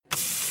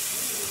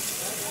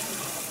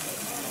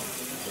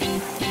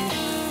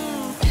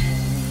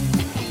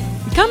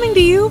Coming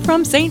to you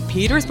from St.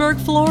 Petersburg,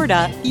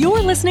 Florida,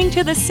 you're listening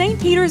to the St.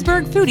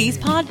 Petersburg Foodies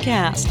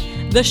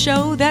Podcast, the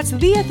show that's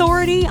the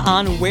authority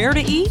on where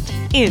to eat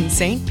in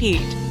St. Pete.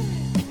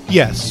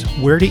 Yes,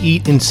 where to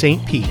eat in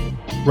St. Pete.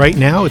 Right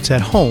now it's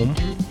at home,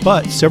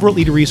 but several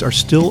eateries are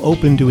still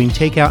open doing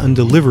takeout and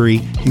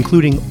delivery,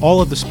 including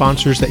all of the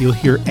sponsors that you'll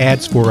hear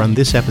ads for on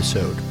this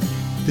episode.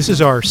 This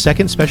is our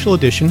second special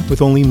edition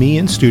with only me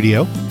in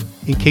studio.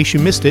 In case you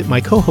missed it,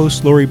 my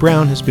co-host Lori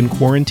Brown has been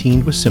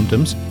quarantined with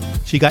symptoms.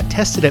 She got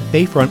tested at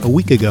Bayfront a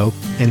week ago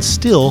and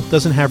still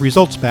doesn't have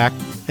results back,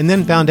 and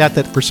then found out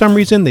that for some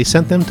reason they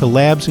sent them to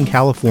labs in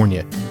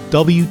California.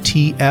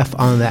 WTF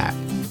on that.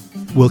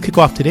 We'll kick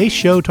off today's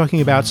show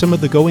talking about some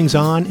of the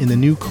goings-on in the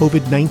new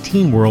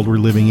COVID-19 world we're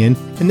living in,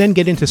 and then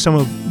get into some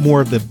of more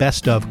of the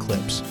best of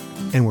clips.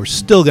 And we're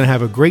still going to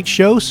have a great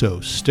show,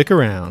 so stick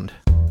around.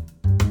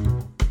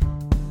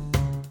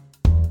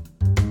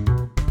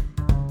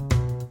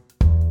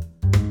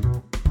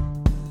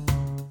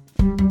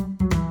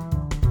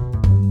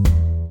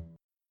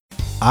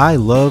 I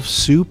love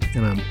soup,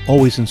 and I'm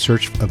always in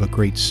search of a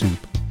great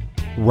soup.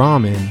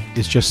 Ramen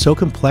is just so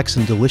complex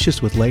and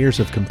delicious with layers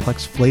of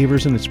complex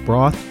flavors in its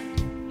broth.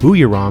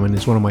 Booyah Ramen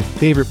is one of my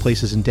favorite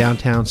places in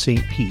downtown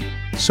St. Pete,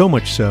 so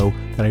much so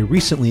that I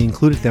recently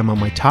included them on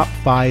my top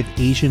 5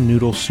 Asian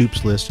noodle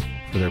soups list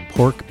for their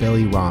pork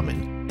belly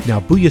ramen. Now,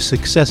 Booyah's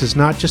success is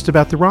not just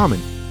about the ramen.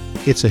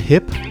 It's a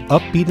hip,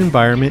 upbeat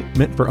environment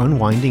meant for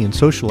unwinding and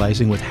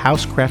socializing with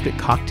house-crafted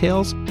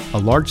cocktails, a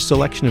large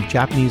selection of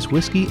Japanese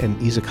whiskey, and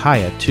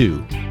izakaya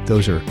too.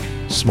 Those are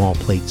small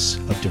plates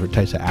of different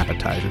types of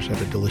appetizers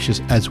that are delicious,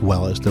 as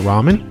well as the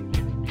ramen.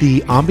 The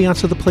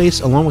ambiance of the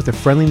place, along with the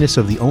friendliness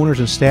of the owners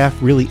and staff,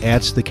 really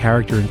adds to the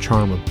character and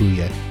charm of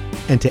Booyah.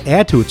 And to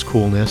add to its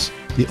coolness,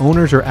 the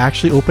owners are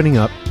actually opening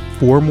up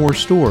 4 more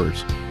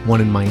stores, 1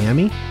 in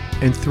Miami,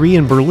 and 3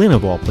 in Berlin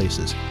of all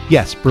places.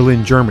 Yes,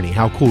 Berlin, Germany.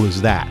 How cool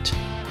is that?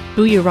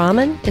 Booyah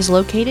Ramen is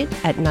located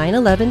at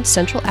 911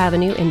 Central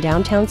Avenue in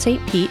downtown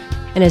St. Pete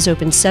and is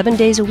open 7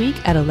 days a week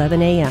at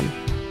 11 a.m.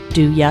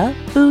 Do ya,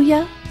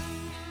 Booyah?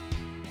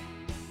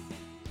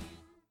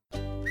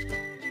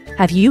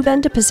 Have you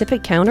been to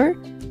Pacific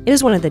Counter? It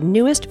is one of the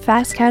newest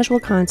fast casual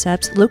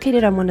concepts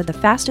located on one of the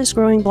fastest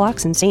growing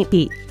blocks in St.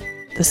 Pete,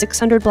 the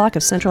 600 block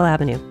of Central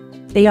Avenue.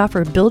 They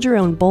offer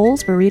build-your-own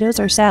bowls,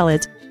 burritos, or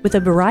salads with a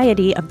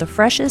variety of the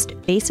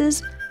freshest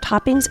bases,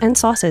 toppings, and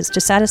sauces to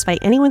satisfy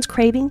anyone's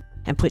craving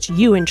and put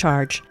you in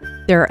charge.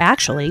 There are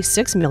actually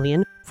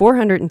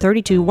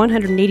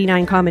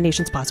 6,432,189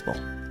 combinations possible.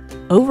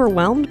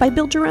 Overwhelmed by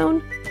Build Your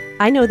Own?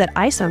 I know that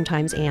I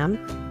sometimes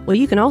am. Well,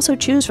 you can also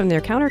choose from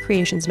their Counter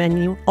Creations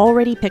menu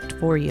already picked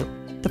for you.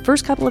 The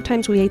first couple of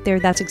times we ate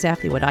there, that's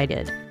exactly what I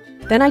did.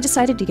 Then I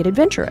decided to get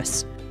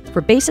adventurous.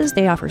 For bases,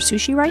 they offer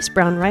sushi rice,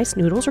 brown rice,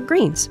 noodles, or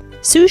greens.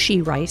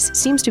 Sushi rice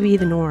seems to be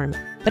the norm,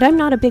 but I'm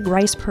not a big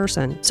rice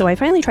person, so I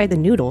finally tried the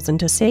noodles, and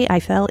to say I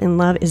fell in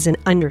love is an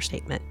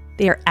understatement.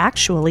 They are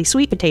actually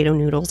sweet potato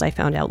noodles, I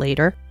found out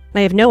later.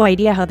 I have no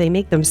idea how they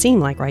make them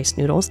seem like rice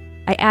noodles.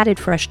 I added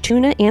fresh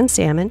tuna and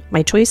salmon,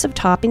 my choice of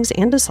toppings,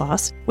 and a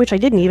sauce, which I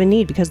didn't even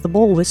need because the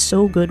bowl was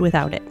so good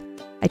without it.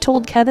 I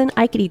told Kevin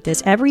I could eat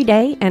this every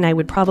day and I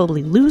would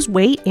probably lose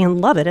weight and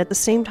love it at the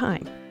same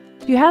time.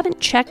 If you haven't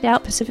checked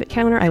out Pacific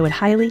Counter, I would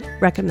highly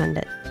recommend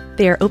it.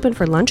 They are open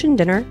for lunch and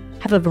dinner,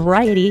 have a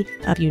variety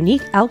of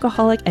unique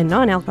alcoholic and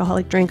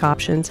non-alcoholic drink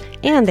options,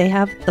 and they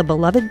have the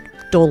beloved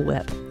Dole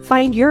Whip.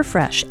 Find your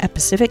fresh at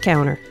Pacific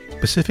Counter.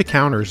 Pacific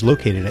Counter is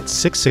located at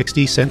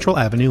 660 Central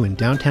Avenue in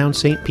downtown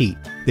St. Pete.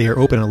 They are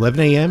open 11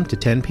 a.m. to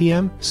 10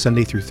 p.m.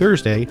 Sunday through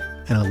Thursday,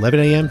 and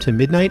 11 a.m. to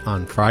midnight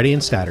on Friday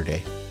and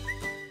Saturday.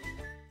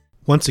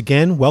 Once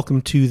again, welcome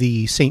to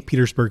the St.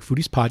 Petersburg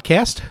Foodies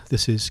Podcast.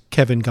 This is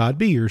Kevin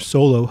Godby, your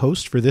solo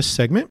host for this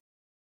segment.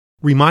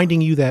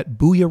 Reminding you that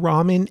Booyah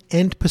Ramen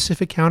and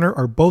Pacific Counter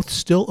are both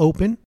still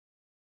open,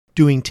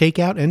 doing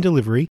takeout and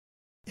delivery,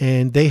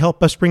 and they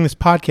help us bring this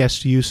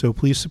podcast to you, so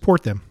please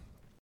support them.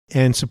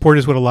 And support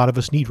is what a lot of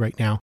us need right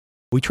now.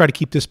 We try to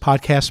keep this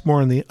podcast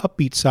more on the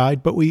upbeat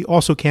side, but we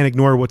also can't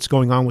ignore what's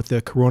going on with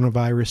the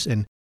coronavirus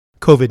and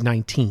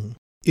COVID-19.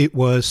 It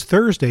was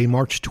Thursday,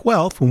 March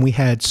 12th, when we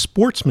had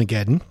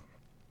Sportsmageddon.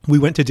 We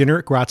went to dinner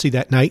at Grazie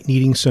that night,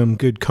 needing some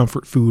good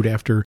comfort food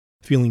after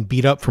feeling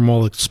beat up from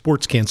all the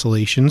sports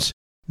cancellations.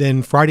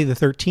 Then Friday the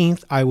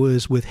 13th, I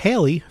was with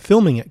Haley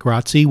filming at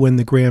Grazie when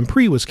the Grand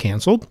Prix was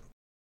canceled.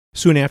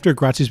 Soon after,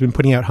 Grazie's been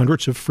putting out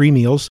hundreds of free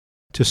meals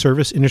to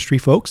service industry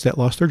folks that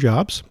lost their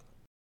jobs.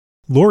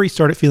 Lori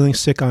started feeling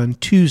sick on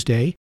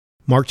Tuesday,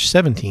 March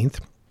 17th,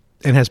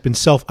 and has been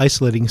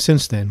self-isolating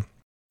since then.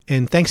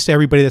 And thanks to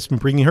everybody that's been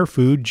bringing her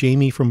food,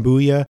 Jamie from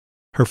Booyah,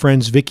 her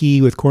friends Vicky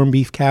with corned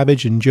beef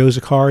cabbage, and Joe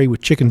Zakari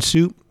with chicken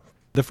soup.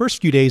 The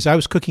first few days I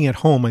was cooking at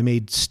home. I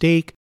made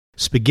steak,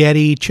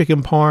 spaghetti,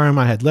 chicken parm.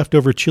 I had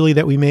leftover chili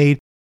that we made.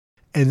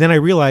 And then I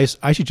realized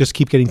I should just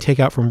keep getting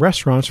takeout from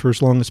restaurants for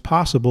as long as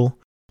possible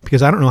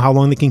because I don't know how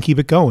long they can keep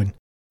it going.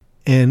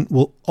 And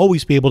we'll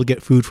always be able to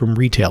get food from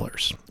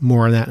retailers.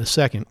 More on that in a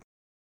second.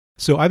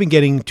 So I've been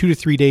getting 2 to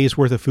 3 days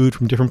worth of food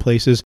from different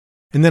places.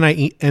 And then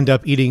I end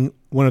up eating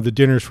one of the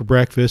dinners for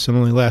breakfast and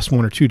only lasts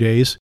 1 or 2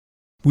 days.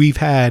 We've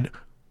had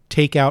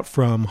takeout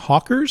from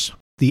Hawker's,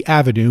 the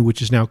Avenue,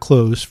 which is now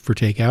closed for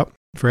takeout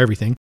for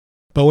everything,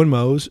 Bo &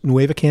 Mo's,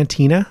 Nueva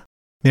Cantina,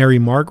 Mary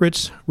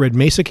Margaret's, Red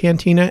Mesa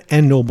Cantina,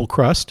 and Noble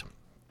Crust.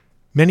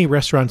 Many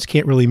restaurants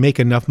can't really make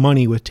enough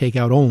money with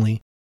takeout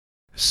only.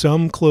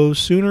 Some close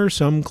sooner,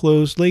 some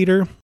closed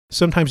later,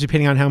 sometimes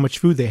depending on how much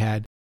food they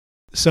had.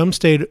 Some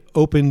stayed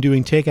open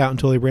doing takeout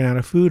until they ran out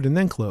of food and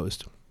then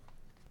closed.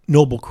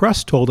 Noble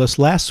Crust told us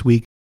last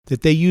week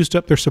that they used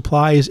up their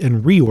supplies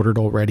and reordered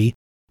already.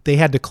 They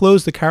had to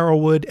close the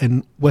Carrollwood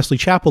and Wesley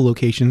Chapel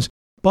locations,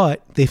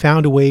 but they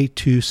found a way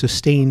to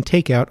sustain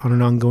takeout on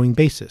an ongoing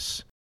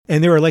basis.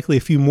 And there are likely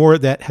a few more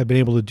that have been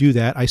able to do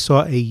that. I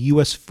saw a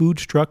U.S. food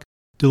truck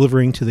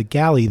delivering to the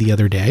Galley the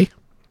other day.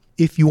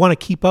 If you want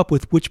to keep up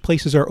with which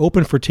places are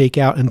open for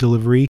takeout and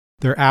delivery,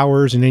 their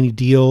hours and any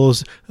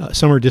deals,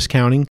 summer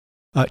discounting,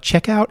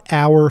 check out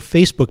our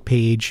Facebook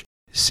page,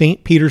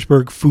 St.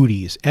 Petersburg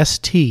Foodies,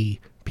 St.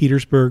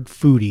 Petersburg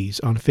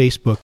Foodies on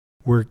Facebook.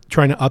 We're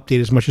trying to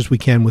update as much as we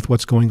can with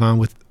what's going on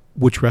with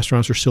which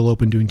restaurants are still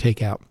open doing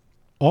takeout.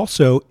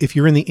 Also, if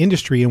you're in the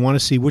industry and want to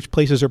see which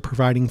places are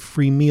providing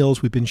free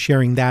meals, we've been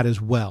sharing that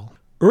as well.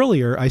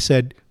 Earlier, I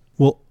said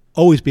we'll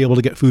always be able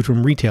to get food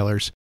from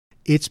retailers.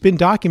 It's been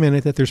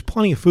documented that there's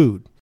plenty of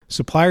food.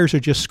 Suppliers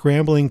are just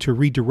scrambling to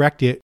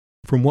redirect it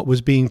from what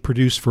was being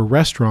produced for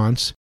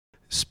restaurants,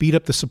 speed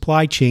up the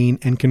supply chain,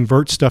 and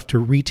convert stuff to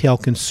retail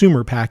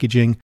consumer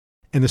packaging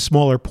and the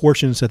smaller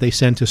portions that they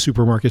send to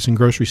supermarkets and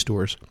grocery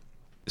stores.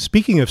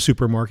 Speaking of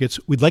supermarkets,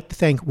 we'd like to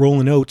thank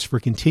Rollin' Oats for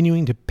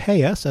continuing to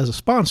pay us as a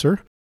sponsor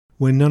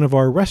when none of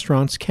our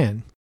restaurants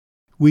can.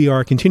 We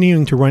are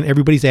continuing to run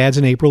everybody's ads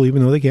in April,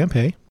 even though they can't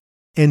pay.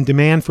 And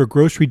demand for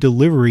grocery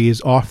delivery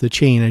is off the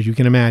chain, as you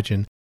can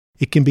imagine.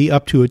 It can be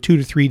up to a 2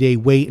 to 3 day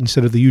wait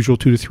instead of the usual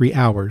 2 to 3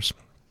 hours.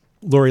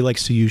 Lori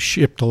likes to use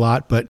Shipt a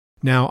lot, but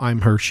now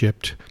I'm her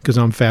Shipt because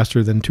I'm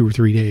faster than 2 or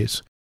 3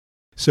 days.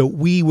 So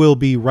we will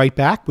be right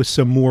back with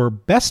some more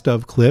best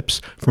of clips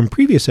from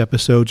previous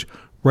episodes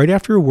right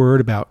after a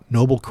word about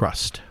Noble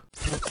Crust.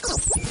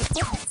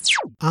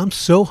 I'm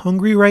so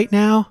hungry right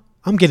now.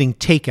 I'm getting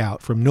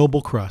takeout from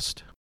Noble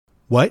Crust.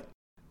 What?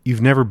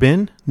 You've never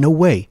been? No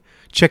way.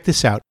 Check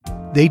this out.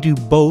 They do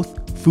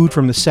both food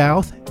from the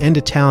South and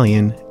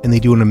Italian, and they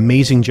do an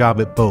amazing job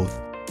at both.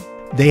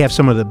 They have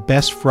some of the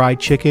best fried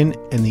chicken,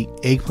 and the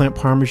eggplant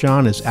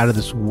parmesan is out of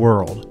this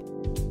world.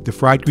 The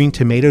fried green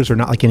tomatoes are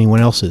not like anyone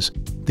else's.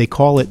 They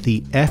call it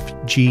the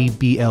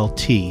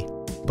FGBLT,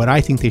 but I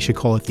think they should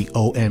call it the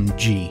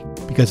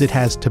OMG, because it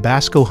has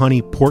Tabasco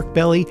honey pork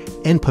belly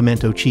and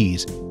pimento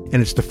cheese, and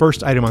it's the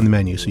first item on the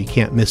menu, so you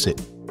can't miss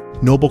it.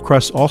 Noble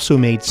Crust also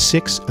made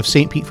 6 of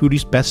St. Pete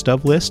Foodie's best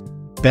of list: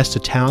 Best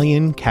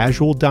Italian,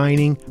 Casual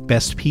Dining,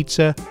 Best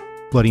Pizza,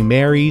 Bloody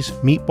Marys,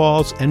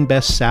 Meatballs, and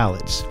Best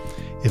Salads.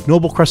 If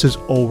Noble Crust is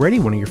already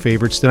one of your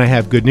favorites, then I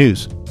have good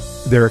news.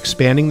 They're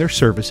expanding their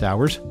service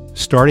hours.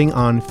 Starting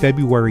on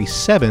February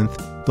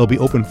 7th, they'll be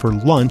open for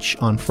lunch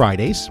on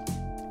Fridays,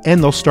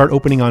 and they'll start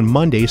opening on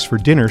Mondays for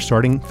dinner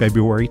starting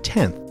February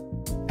 10th.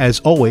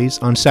 As always,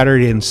 on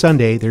Saturday and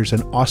Sunday, there's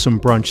an awesome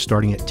brunch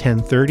starting at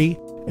 10:30,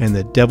 and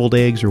the deviled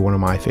eggs are one of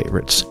my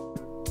favorites.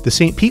 The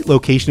St. Pete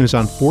location is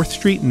on 4th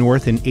Street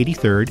North and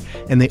 83rd,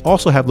 and they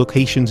also have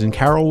locations in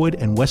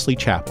Carrollwood and Wesley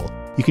Chapel.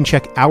 You can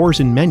check hours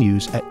and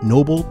menus at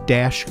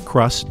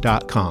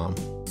noble-crust.com.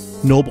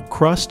 Noble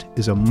Crust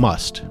is a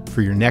must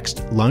for your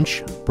next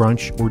lunch,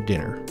 brunch, or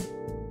dinner.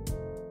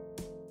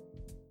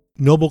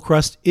 Noble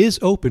Crust is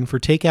open for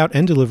takeout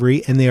and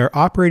delivery, and they are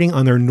operating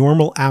on their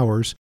normal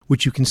hours,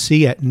 which you can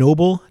see at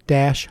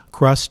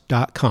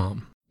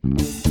noble-crust.com.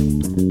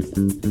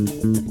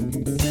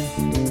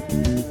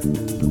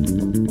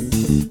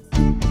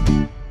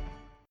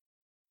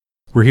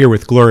 We're here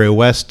with Gloria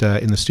West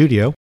in the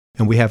studio,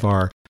 and we have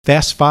our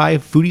Fast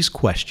 5 Foodies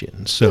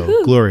questions. So,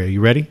 Woohoo! Gloria,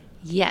 you ready?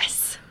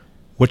 Yes.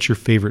 What's your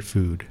favorite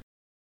food?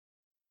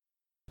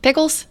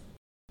 Pickles.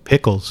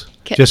 Pickles.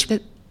 Does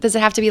it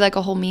have to be like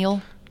a whole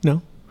meal?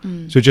 No.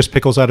 So just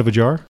pickles out of a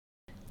jar?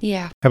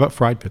 Yeah. How about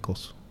fried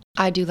pickles?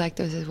 I do like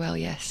those as well,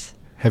 yes.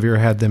 Have you ever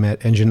had them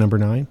at Engine Number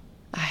 9?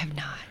 I have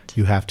not.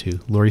 You have to.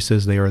 Lori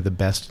says they are the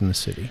best in the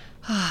city.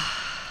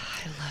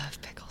 I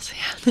love pickles,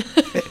 yeah.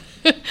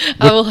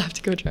 I will have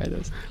to go try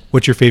those.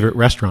 What's your favorite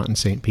restaurant in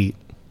St. Pete?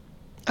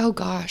 Oh,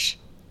 gosh.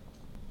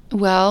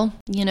 Well,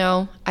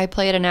 I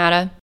play at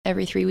Anata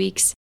every 3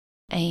 weeks,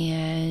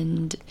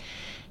 and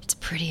it's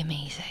pretty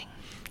amazing.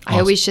 Awesome. I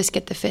always just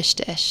get the fish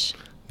dish.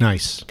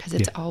 Nice. Because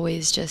it's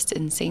always just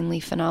insanely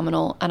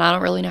phenomenal, and I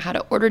don't really know how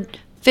to order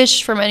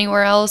fish from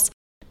anywhere else,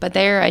 but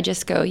there I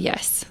just go,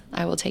 yes,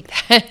 I will take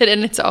that,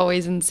 and it's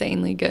always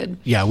insanely good.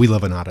 Yeah, we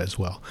love Anata as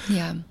well.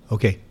 Yeah.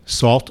 Okay,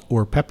 salt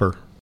or pepper?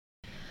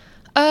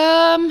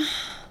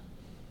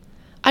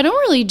 I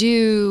don't really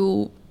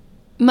do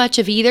much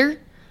of either.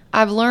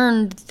 I've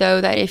learned,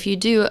 though, that if you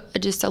do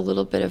just a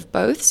little bit of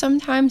both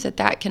sometimes,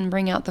 that can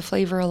bring out the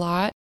flavor a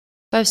lot.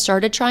 I've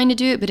started trying to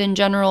do it, but in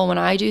general, when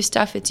I do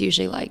stuff, it's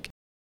usually like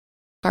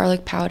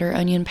garlic powder,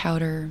 onion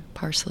powder,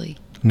 parsley.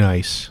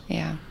 Nice.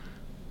 Yeah.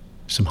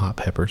 Some hot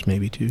peppers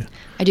maybe too.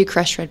 I do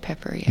crushed red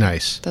pepper. Yeah.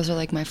 Nice. Those are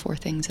like my 4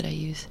 things that I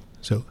use.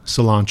 So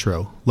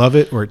cilantro. Love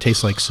it or it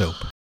tastes like soap?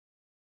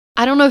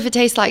 I don't know if it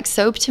tastes like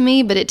soap to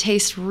me, but it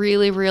tastes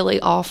really, really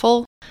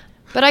awful.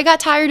 But I got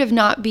tired of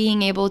not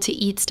being able to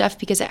eat stuff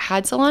because it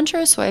had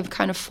cilantro, so I've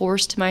kind of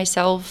forced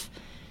myself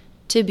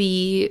to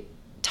be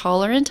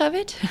tolerant of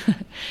it.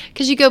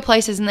 Because you go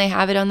places and they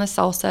have it on the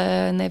salsa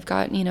and they've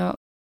got,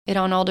 it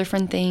on all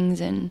different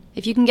things. And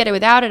if you can get it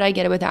without it, I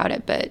get it without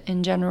it. But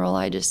in general,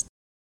 I just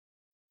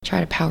try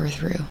to power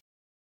through.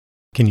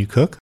 Can you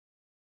cook?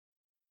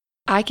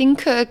 I can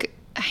cook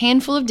a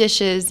handful of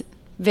dishes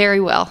very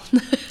well.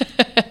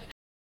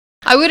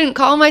 I wouldn't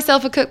call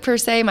myself a cook per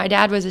se. My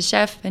dad was a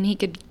chef and he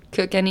could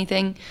cook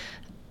anything,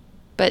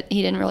 but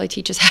he didn't really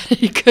teach us how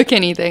to cook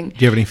anything. Do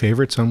you have any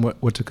favorites on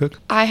what to cook?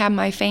 I have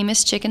my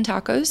famous chicken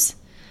tacos.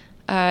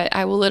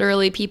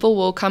 People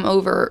will come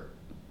over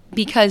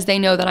because they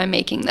know that I'm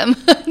making them.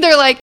 They're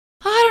like,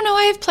 oh, I don't know,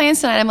 I have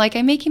plans tonight. I'm like,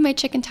 I'm making my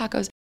chicken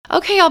tacos.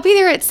 Okay, I'll be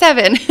there at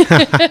 7.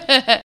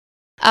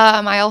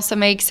 I also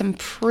make some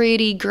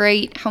pretty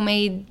great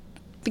homemade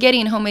spaghetti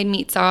and homemade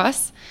meat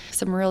sauce,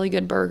 some really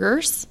good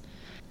burgers,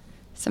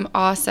 some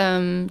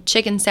awesome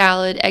chicken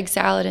salad, egg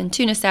salad, and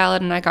tuna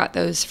salad, and I got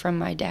those from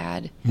my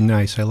dad.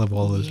 Nice. I love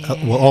all those, Yeah.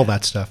 all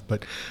that stuff,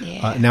 but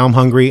now I'm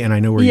hungry and I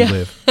know where you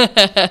live.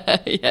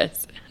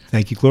 Yes.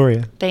 Thank you,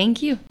 Gloria.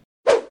 Thank you.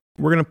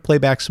 We're going to play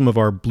back some of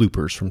our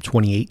bloopers from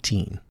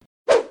 2018.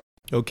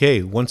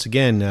 Okay, once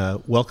again,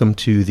 welcome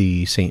to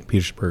the St.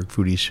 Petersburg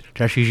Foodies.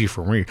 That's easy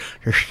for me.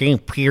 The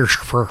St.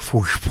 Petersburg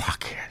Foodies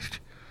Podcast.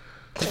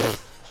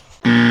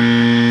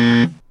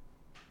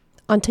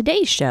 On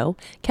today's show,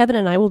 Kevin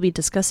and I will be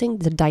discussing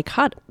the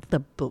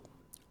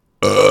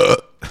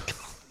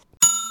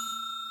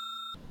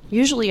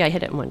Usually I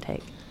hit it in one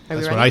take.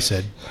 That's what I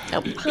said.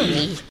 Oh,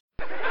 honey.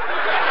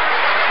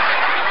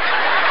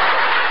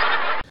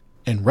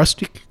 And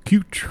rustic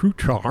cute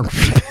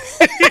croutons.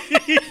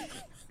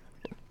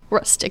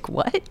 Rustic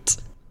what?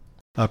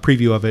 A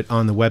preview of it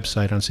on the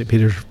website on St.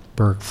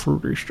 Petersburg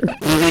Foodies.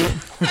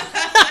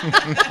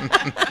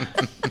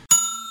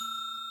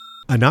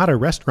 Anata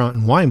Restaurant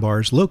and Wine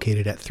Bar is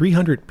located at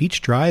 300 Beach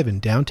Drive in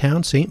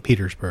downtown St.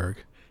 Petersburg.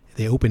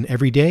 They open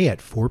every day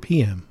at 4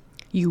 p.m.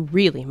 You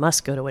really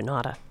must go to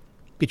Anata.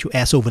 Get your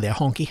ass over there,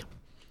 honky.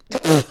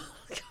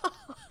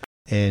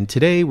 And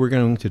today we're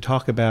going to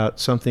talk about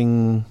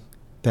something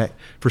that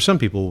for some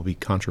people will be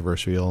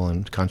controversial,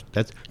 and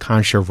that's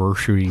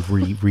controversial.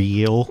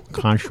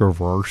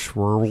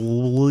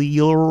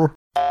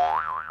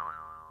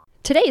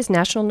 Today is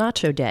National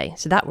Nacho Day,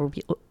 so that will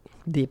be...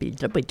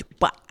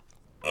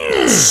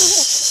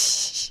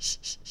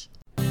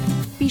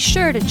 Be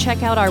sure to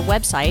check out our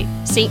website,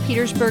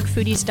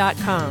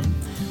 stpetersburgfoodies.com,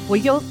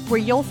 where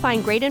you'll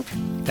find great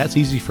That's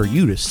easy for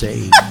you to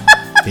say,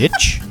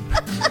 bitch.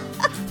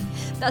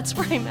 That's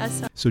where I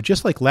mess up. So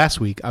just like last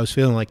week, I was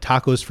feeling like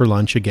tacos for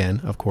lunch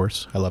again. Of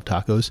course, I love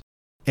tacos.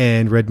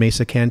 And Red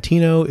Mesa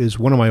Cantino is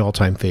one of my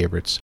all-time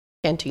favorites.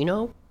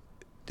 Cantino?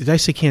 Did I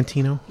say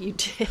Cantino? You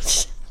did.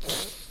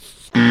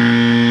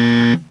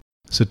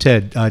 So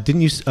Ted, didn't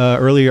you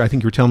earlier, I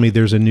think you were telling me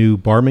there's a new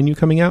bar menu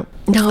coming out?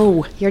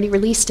 No, you already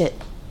released it.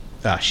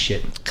 Ah,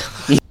 shit.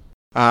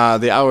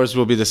 The hours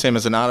will be the same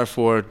as Anata,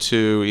 4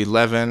 to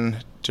 11,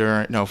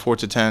 4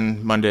 to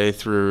 10, Monday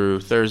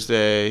through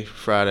Thursday,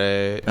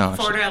 Friday. No,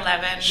 4 to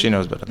 11. She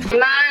knows better than me.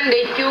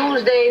 Monday,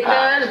 Tuesday,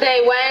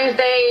 Thursday,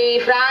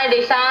 Wednesday,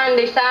 Friday,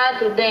 Sunday,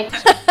 Saturday.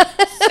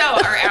 So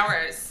our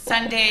hours,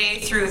 Sunday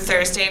through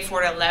Thursday,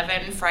 4 to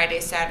 11, Friday,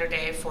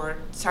 Saturday, 4...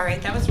 Sorry,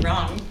 that was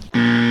wrong.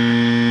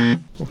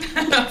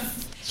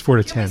 It's 4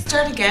 to 10.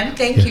 Start again.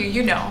 Thank you.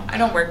 You know, I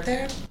don't work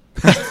there.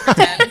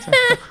 10.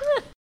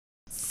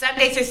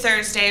 Sunday through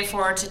Thursday,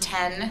 4 to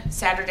 10.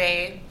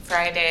 Saturday,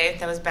 Friday.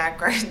 That was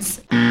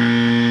backwards.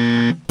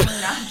 I'm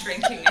not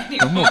drinking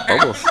anymore. No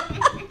bubbles.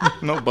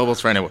 No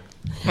bubbles for anyone.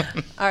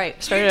 All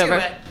right, start You it do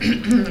over.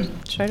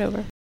 it. Start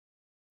over.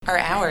 Our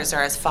hours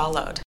are as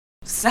followed.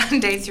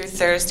 Sunday through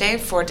Thursday,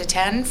 4 to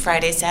 10.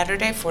 Friday,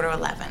 Saturday, 4 to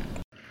 11.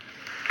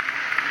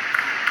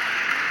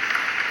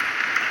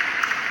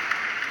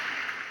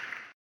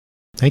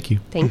 Thank you.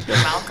 Thank you.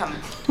 You're welcome.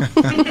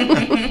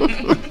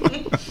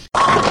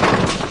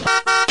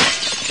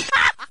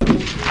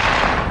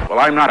 Well,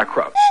 I'm not a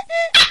crook.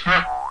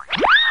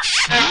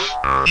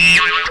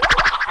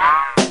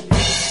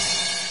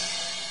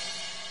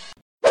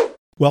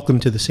 Welcome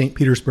to the St.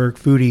 Petersburg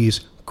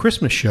Foodies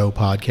Christmas Show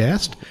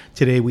podcast.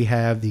 Today we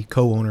have the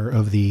co-owner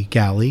of the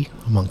Galley,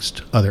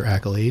 amongst other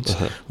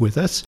accolades, with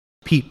us,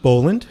 Pete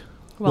Boland.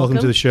 Welcome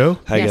to the show.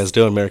 How you Yes. guys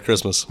doing? Merry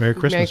Christmas. Merry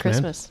Christmas, Merry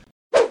man. Christmas.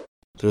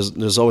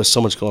 There's always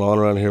so much going on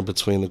around here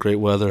between the great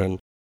weather and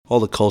all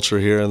the culture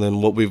here, and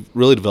then what we've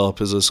really developed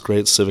is this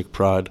great civic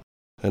pride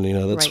And,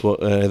 that's Right.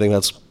 what I think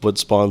that's what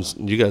spawns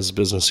you guys'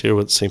 business here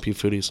with St. Pete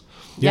Foodies.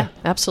 Yeah,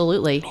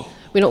 absolutely.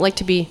 We don't like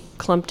to be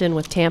clumped in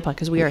with Tampa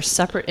because we are a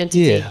separate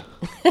entity. Yeah.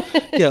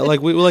 Yeah,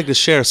 like we like to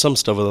share some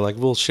stuff with them. Like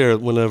we'll share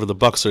whenever the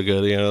Bucks are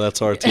good.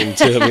 That's our team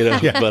too.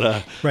 Yeah.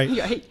 But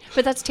Right.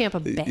 But that's Tampa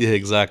Bay. yeah,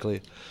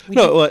 exactly. And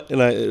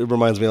it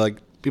reminds me, like,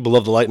 people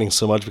love the Lightning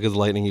so much because the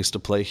Lightning used to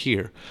play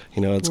here.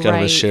 It's kind of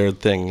a Right.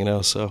 shared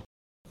thing. So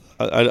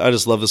I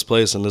just love this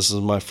place, and this is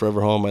my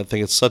forever home. I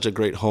think it's such a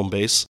great home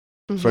base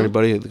for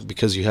anybody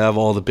because you have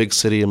all the big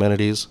city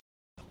amenities.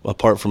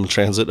 Apart from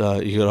transit,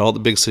 you got all the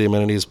big city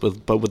amenities,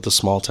 but with the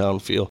small town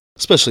feel,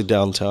 especially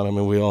downtown. I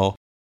mean, we all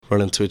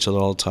run into each other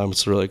all the time.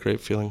 It's a really great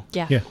feeling.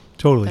 Yeah, Yeah,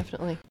 totally.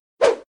 definitely.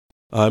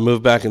 I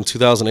moved back in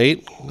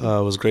 2008. It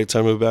was a great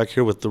time to move back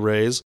here with the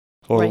Rays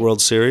for the Right.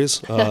 World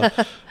Series. And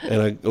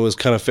I was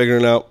kind of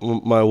figuring out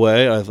my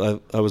way.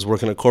 I was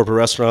working at a corporate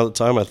restaurant at the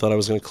time. I thought I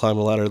was going to climb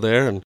the ladder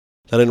there, and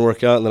that didn't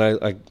work out. And then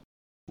I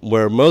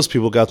where most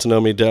people got to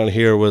know me down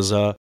here was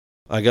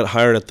I got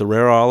hired at the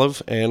Rare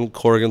Olive and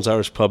Corrigan's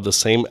Irish Pub the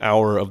same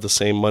hour of the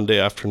same Monday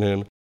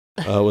afternoon.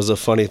 It was a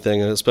funny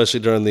thing, especially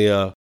during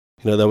the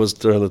that was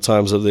during the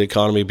times of the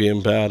economy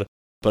being bad.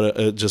 But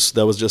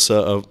that was just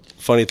a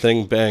funny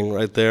thing, bang,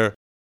 right there.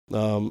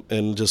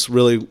 And just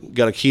really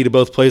got a key to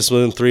both places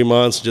within 3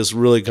 months. Just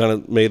really kind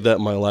of made that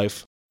my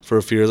life for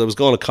a few years. I was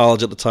going to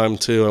college at the time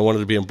too. I wanted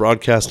to be in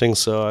broadcasting,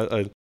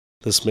 so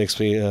this makes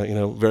me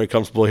very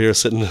comfortable here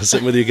sitting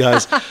with you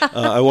guys.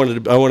 I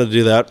wanted to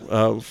do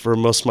that for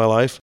most of my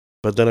life,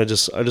 but then I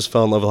just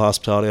fell in love with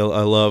hospitality.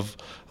 I love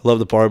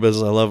the bar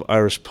business. I love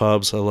Irish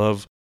pubs. I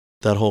love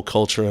that whole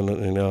culture, and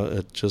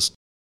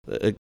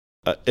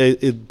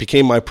it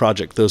became my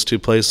project, those two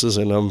places,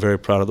 and I'm very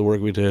proud of the work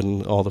we did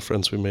and all the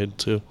friends we made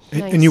too.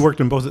 Nice. And you worked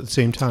in both at the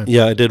same time.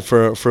 Yeah, I did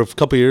for a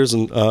couple of years,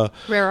 and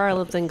Rare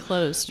Olive then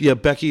closed. yeah,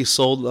 Becky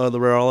sold the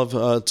Rare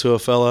Olive to a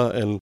fella,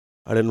 and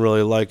I didn't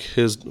really like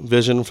his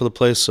vision for the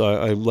place, so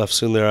I left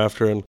soon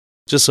thereafter. And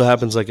just so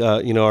happens, like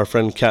our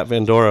friend Kat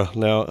Vandora.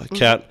 Now,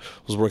 Kat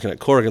was working at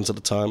Corrigan's at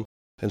the time,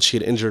 and she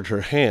had injured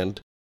her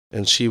hand,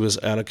 and she was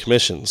out of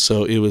commission.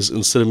 So it was,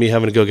 instead of me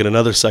having to go get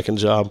another second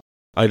job,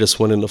 I just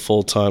went into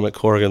full time at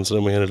Corrigan's, and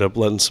then we ended up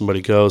letting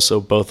somebody go. So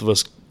both of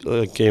us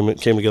came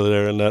together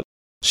there, and that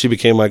she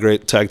became my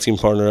great tag team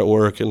partner at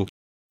work. And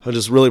I'm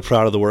just really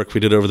proud of the work we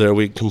did over there.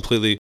 We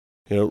completely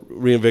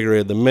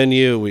reinvigorated the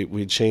menu.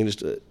 We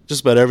changed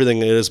just about everything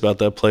it is about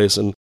that place,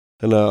 and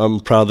I'm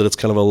proud that it's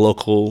kind of a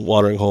local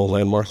watering hole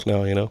landmark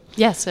now.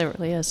 Yes, it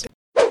really is.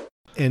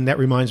 And that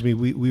reminds me,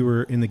 we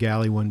were in the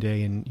galley one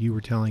day, and you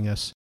were telling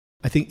us,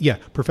 I think,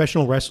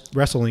 professional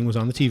wrestling was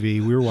on the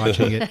TV. We were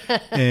watching it,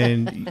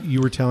 and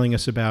you were telling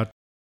us about.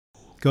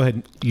 Go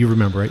ahead, you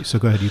remember, right? So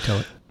go ahead, you tell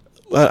it.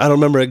 I don't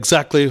remember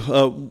exactly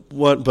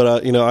what,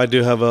 but I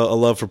do have a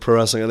love for pro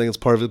wrestling. I think it's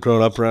part of it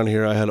growing up around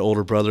here. I had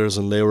older brothers,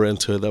 and they were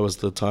into it. That was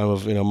the time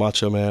of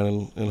Macho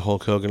Man and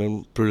Hulk Hogan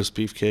and Brutus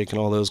Beefcake and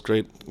all those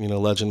great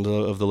legends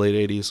of the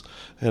late '80s.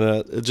 And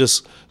it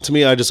just, to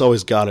me, I just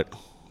always got it.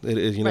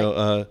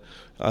 Right.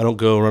 I don't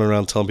go running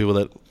around telling people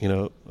that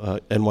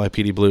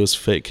NYPD Blue is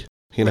fake.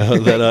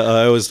 That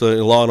I always,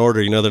 the Law and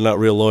Order, they're not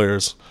real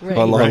lawyers. Right.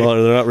 On Law and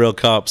Order, they're not real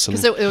cops.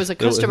 Because it was a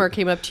customer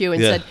came up to you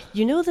and said,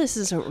 this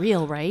isn't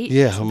real, right?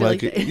 Yeah, I'm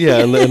like,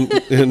 yeah,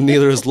 and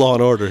neither is Law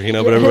and Order,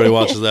 but everybody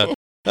watches that.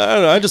 I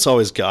don't know, I just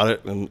always got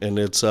it, and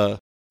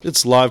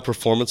it's live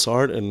performance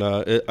art, and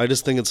I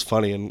just think it's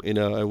funny, and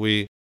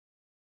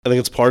I think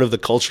it's part of the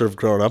culture of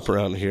growing up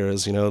around here.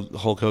 Is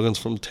Hulk Hogan's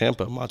from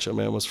Tampa, Macho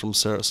Man was from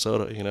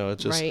Sarasota.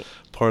 It's just right.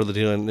 Part of the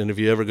deal. And if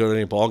you ever go to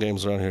any ball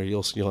games around here,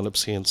 you'll end up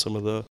seeing some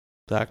of the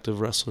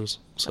active wrestlers.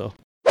 So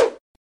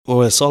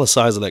when I saw the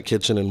size of that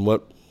kitchen and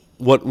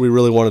what we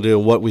really want to do,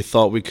 what we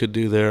thought we could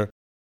do there,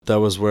 that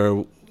was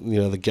where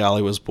the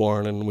galley was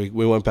born. And we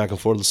went back and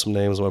forth with some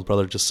names. My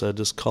brother just said,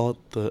 just call it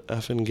the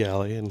effing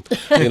galley, and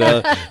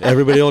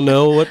everybody will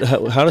know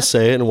how to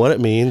say it and what it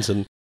means.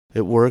 And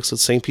it works.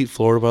 It's St. Pete,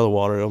 Florida, by the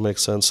water. It'll make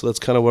sense. So that's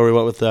kind of where we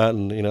went with that.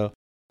 And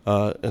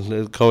and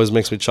it always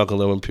makes me chuckle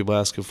though when people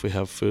ask if we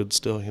have food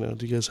still.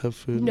 Do you guys have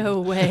food?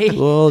 No way.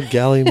 Well,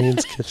 galley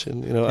means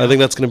kitchen. I think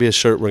that's going to be a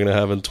shirt we're going to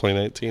have in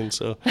 2019.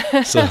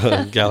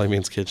 So galley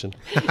means kitchen.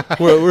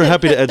 We're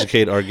happy to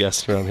educate our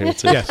guests around here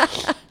too.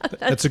 Yes,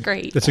 that's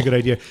great. That's a good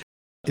idea.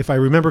 If I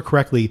remember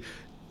correctly,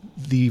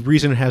 the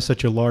reason it has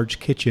such a large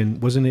kitchen,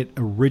 wasn't it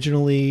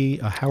originally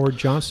a Howard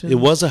Johnson? It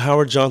was a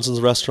Howard Johnson's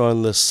restaurant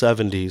in the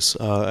 70s,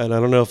 and I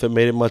don't know if it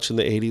made it much in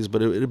the 80s,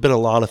 but it had been a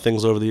lot of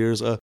things over the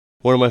years.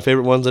 One of my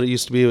favorite ones that it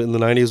used to be in the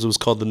 90s was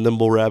called the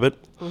Nimble Rabbit.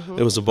 Mm-hmm.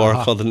 It was a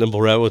bar called the Nimble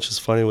Rabbit, which is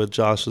funny, with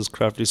Josh's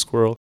Crafty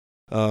Squirrel.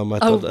 I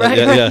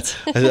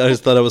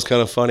just thought it was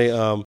kind of funny.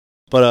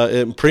 But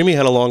Preemie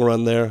had a long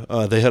run there.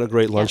 They had a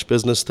great lunch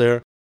business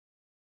there.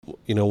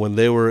 When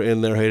they were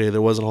in their heyday,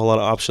 there wasn't a whole lot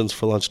of options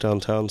for lunch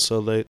downtown, so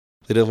they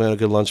definitely had a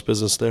good lunch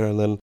business there. And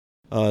then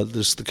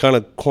this the kind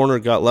of corner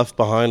got left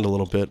behind a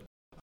little bit,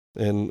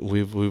 and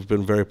we've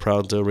been very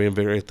proud to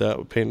reinvigorate that.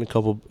 We painted a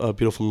couple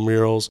beautiful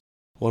murals,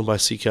 one by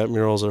CCAT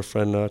Murals, our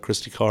friend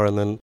Christy Carr, and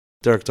then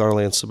Derek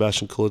Darnley and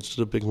Sebastian Coolidge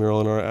did a big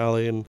mural in our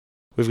alley, and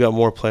we've got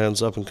more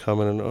plans up and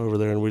coming and over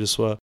there, and we're just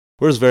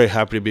very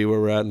happy to be where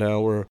we're at now.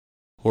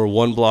 We're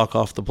one block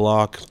off the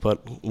block, but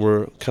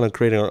we're kind of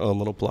creating our own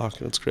little block,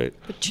 and it's great.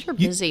 But you're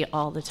busy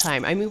all the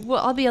time. I mean,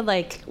 I'll be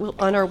like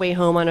on our way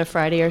home on a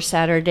Friday or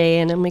Saturday,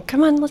 and I'm like,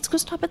 come on, let's go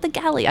stop at the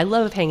Galley. I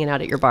love hanging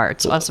out at your bar.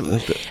 It's awesome.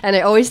 And I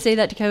always say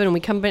that to Kevin, and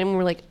we come in and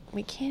we're like,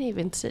 we can't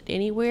even sit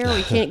anywhere.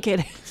 We can't get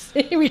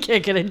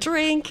a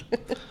drink.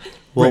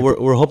 Well,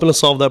 we're hoping to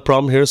solve that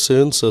problem here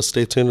soon, so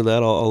stay tuned to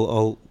that.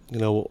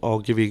 I'll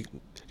give you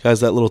guys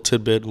that little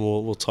tidbit, and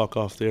we'll talk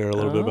off the air a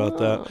little bit about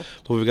that.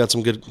 But we've got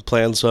some good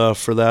plans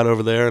for that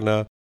over there, and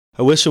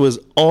I wish it was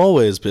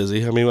always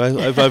busy. I mean,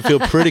 I feel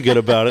pretty good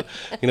about it.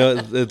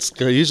 It's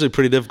usually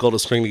pretty difficult to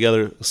string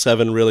together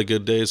 7 really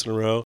good days in a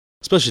row,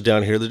 especially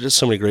down here. There's just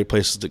so many great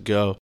places to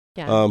go.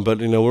 Yeah. But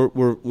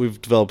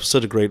we've developed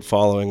such a great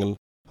following, and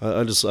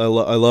I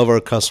love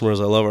our customers.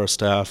 I love our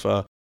staff.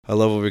 I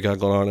love what we got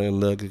going on,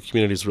 and the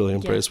community's really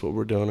embraced what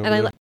we're doing over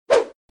there.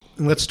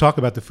 Let's talk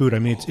about the food. I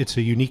mean, it's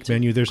a unique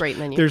menu. Great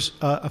menu. There's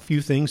a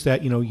few things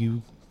that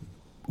you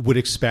would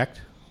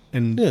expect,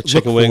 and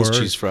chicken wings,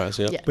 cheese fries.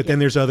 But then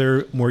there's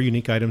other more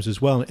unique items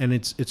as well, and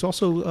it's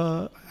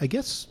also I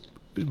guess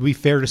it would be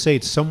fair to say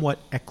it's somewhat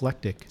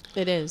eclectic.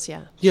 It is,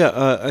 yeah.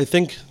 Yeah, I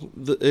think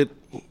it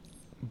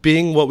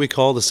being what we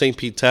call the St.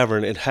 Pete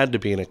Tavern, it had to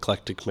be an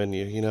eclectic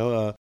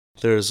menu.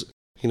 There's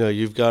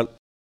you've got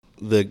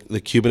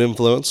the Cuban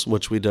influence,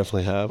 which we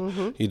definitely have.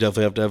 Mm-hmm. You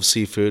definitely have to have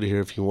seafood here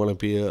if you want to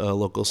be a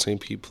local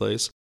St. Pete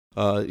place.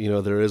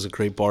 There is a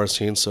great bar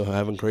scene, so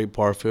having great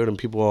bar food, and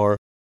people are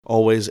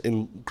always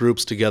in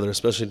groups together,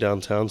 especially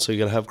downtown, so you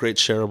got to have great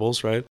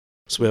shareables, right?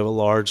 So we have a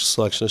large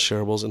selection of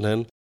shareables, and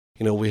then,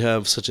 we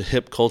have such a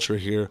hip culture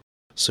here,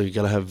 so you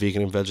got to have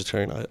vegan and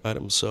vegetarian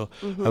items. So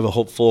I have a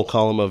whole full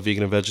column of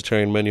vegan and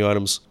vegetarian menu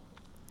items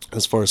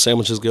as far as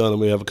sandwiches go, and then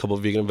we have a couple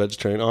of vegan and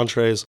vegetarian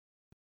entrees,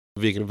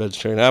 vegan and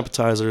vegetarian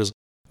appetizers,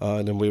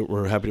 and then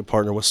we're happy to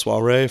partner with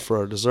Soiree for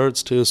our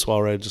desserts too.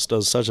 Soiree just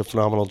does such a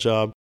phenomenal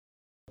job.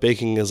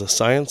 Baking is a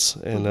science,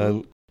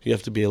 and you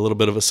have to be a little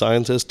bit of a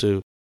scientist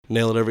to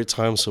nail it every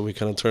time, so we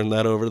kind of turned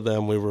that over to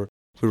them. We were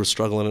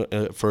struggling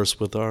at first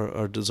with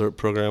our dessert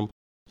program,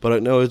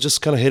 but no, it's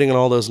just kind of hitting on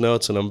all those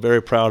notes, and I'm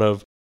very proud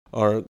of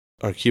our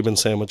Cuban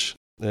sandwich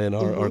and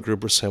our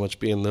grouper sandwich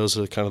being those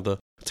are kind of the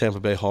Tampa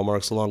Bay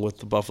hallmarks, along with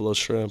the buffalo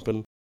shrimp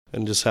and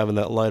just having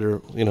that lighter,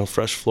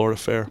 fresh Florida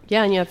fare.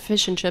 Yeah, and you have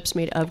fish and chips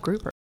made of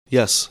grouper.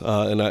 Yes,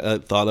 and I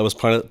thought that was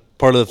part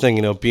of the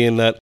thing, being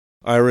that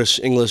Irish,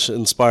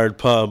 English-inspired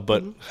pub,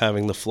 but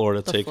having the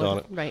Florida take on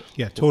it. Right.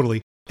 Yeah,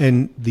 totally.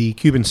 And the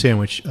Cuban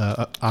sandwich,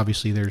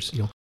 obviously there's,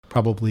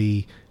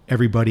 probably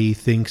everybody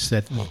thinks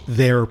that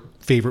their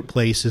favorite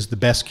place is the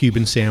best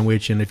Cuban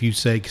sandwich, and if you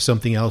say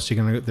something else,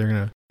 they're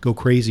gonna go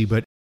crazy.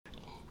 But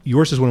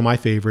yours is one of my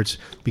favorites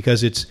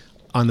because it's,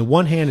 on the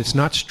one hand, it's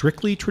not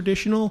strictly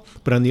traditional,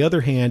 but on the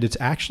other hand, it's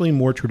actually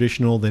more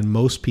traditional than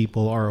most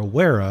people are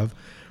aware of.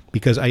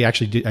 Because I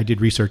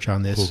did research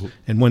on this,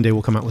 and one day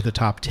we'll come out with a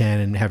top 10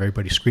 and have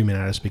everybody screaming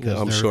at us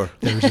because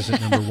theirs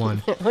isn't number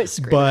one.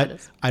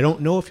 But I don't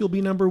know if you'll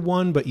be number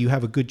one, but you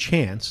have a good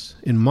chance,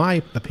 in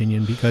my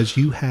opinion, because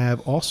you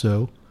have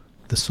also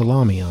the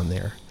salami on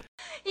there.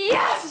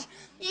 Yes!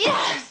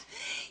 Yes!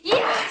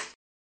 Yes!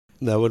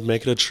 That would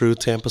make it a true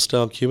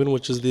Tampa-style Cuban,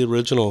 which is the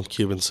original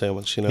Cuban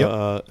sandwich.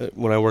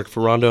 When I worked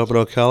for Rondo up in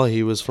Ocala,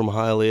 he was from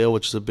Hialeah,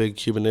 which is a big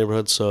Cuban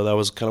neighborhood, so that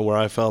was kind of where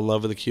I fell in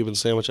love with the Cuban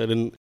sandwich. I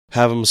didn't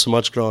have them so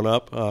much growing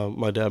up.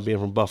 My dad being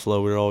from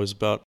Buffalo, we were always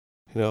about,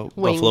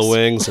 buffalo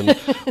wings and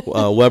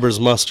Weber's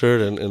mustard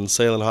and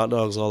Salem hot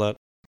dogs, all that.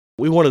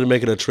 We wanted to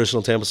make it a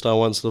traditional Tampa style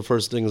one. So the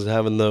first thing is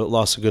having the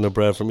La Saguna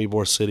bread from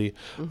Ybor City.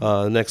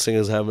 The next thing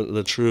is having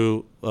the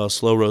true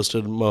slow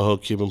roasted mojo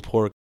Cuban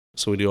pork.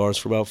 So we do ours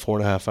for about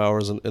 4.5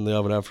 hours in the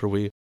oven after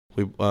we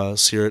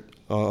sear it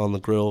on the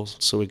grill.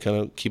 So we kind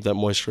of keep that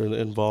moisture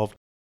involved.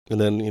 And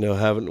then,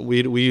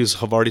 we use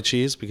Havarti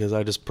cheese because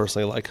I just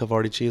personally like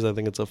Havarti cheese. I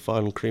think it's a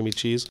fun, creamy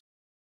cheese.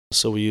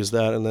 So we use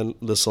that. And then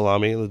the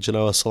salami, the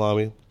Genoa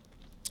salami,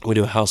 we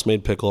do a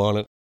house-made pickle on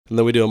it. And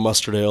then we do a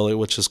mustard aioli,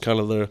 which is kind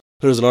of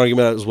there's an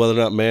argument as whether or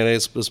not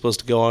mayonnaise is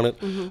supposed to go on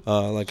it.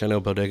 Like I know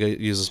Bodega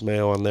uses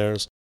mayo on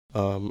theirs.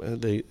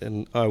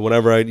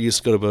 Whenever I used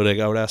to go to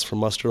Bodega, I would ask for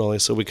mustard only.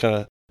 So we kind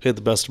of hit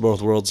the best of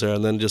both worlds there.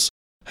 And then just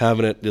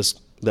having it,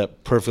 just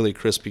that perfectly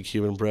crispy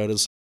Cuban bread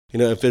is,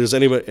 if there's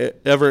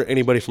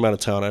anybody from out of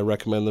town, I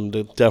recommend them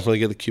to definitely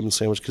get the Cuban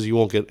sandwich because you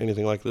won't get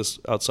anything like this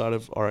outside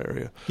of our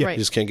area. Yeah. Right. You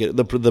just can't get it.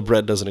 The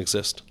bread doesn't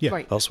exist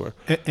elsewhere.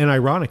 And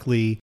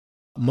ironically,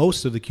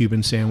 most of the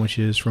Cuban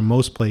sandwiches from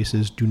most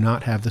places do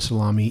not have the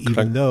salami,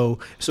 even though,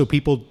 so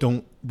people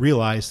don't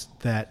realize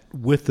that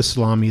with the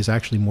salami is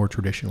actually more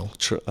traditional.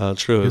 True.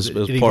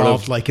 It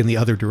evolved like in the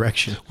other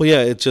direction. Well,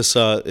 yeah, it just,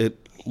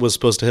 it was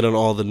supposed to hit on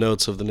all the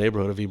notes of the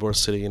neighborhood of Ybor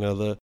City.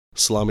 The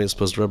salami is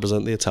supposed to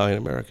represent the Italian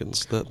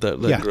Americans that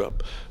grew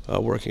up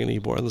working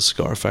in Ybor and the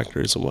cigar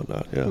factories and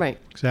whatnot. Yeah. Right.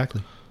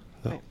 Exactly.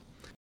 Yeah.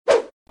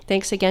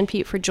 Thanks again,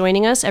 Pete, for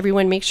joining us.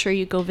 Everyone, make sure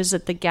you go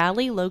visit the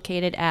Galley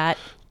located at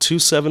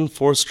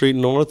 274 4th Street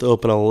North,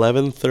 open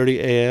 11:30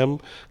 a.m.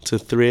 to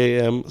 3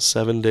 a.m.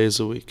 7 days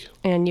a week.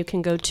 And you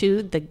can go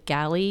to the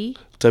Galley.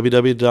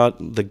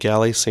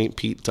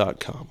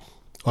 www.thegalleysaintpete.com.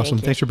 Awesome.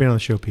 Thanks for being on the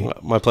show, Pete.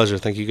 My pleasure.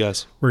 Thank you,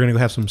 guys. We're going to go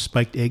have some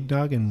spiked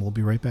eggnog, and we'll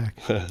be right back.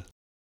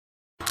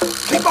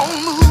 Keep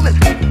on moving.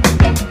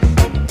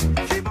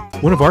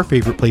 One of our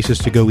favorite places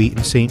to go eat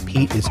in St.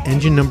 Pete is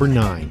Engine Number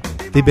 9.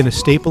 They've been a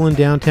staple in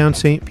downtown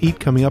St. Pete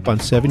coming up on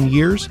 7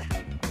 years,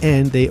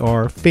 and they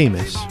are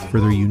famous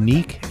for their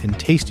unique and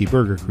tasty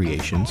burger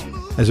creations.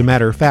 As a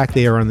matter of fact,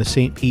 they are on the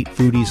St. Pete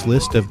Foodies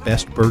list of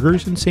best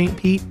burgers in St.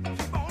 Pete.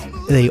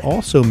 They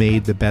also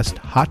made the best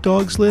hot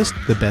dogs list,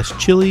 the best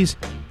chilies,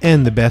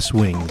 and the best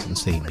wings in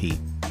St. Pete.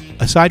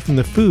 Aside from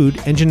the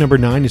food, Engine Number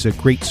 9 is a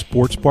great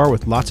sports bar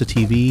with lots of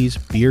TVs,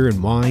 beer,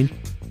 and wine.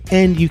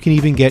 And you can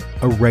even get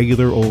a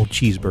regular old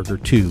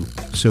cheeseburger too,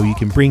 so you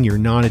can bring your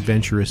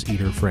non-adventurous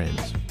eater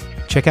friends.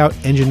 Check out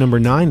Engine Number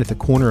 9 at the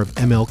corner of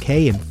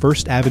MLK and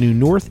 1st Avenue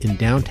North in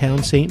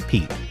downtown St.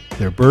 Pete.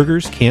 Their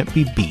burgers can't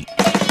be beat.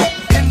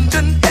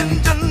 Engine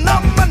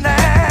number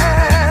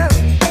 9.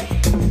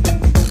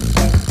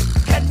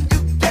 Can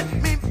you get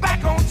me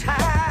back on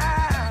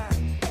time?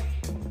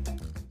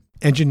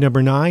 Engine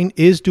Number 9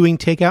 is doing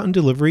takeout and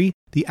delivery.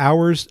 The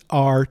hours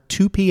are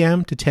 2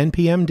 p.m. to 10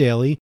 p.m.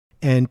 daily,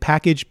 and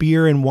packaged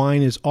beer and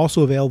wine is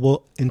also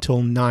available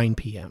until 9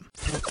 p.m.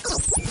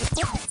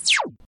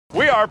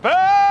 We are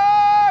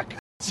back!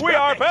 We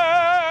are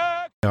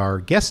back! Our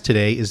guest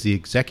today is the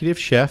executive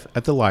chef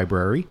at the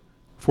library,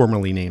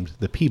 formerly named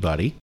the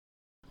Peabody.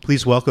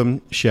 Please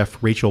welcome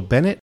Chef Rachel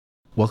Bennett.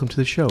 Welcome to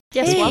the show.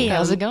 Yes, hey, welcome.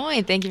 How's it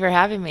going? Thank you for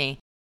having me.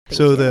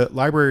 So the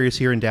library is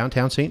here in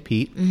downtown St.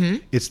 Pete.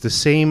 Mm-hmm. It's the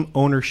same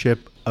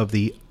ownership of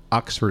the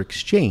Oxford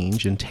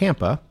Exchange in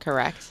Tampa.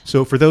 Correct.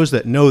 So for those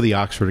that know the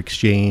Oxford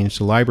Exchange,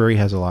 the library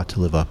has a lot to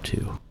live up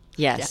to.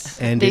 Yes.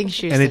 And Big it,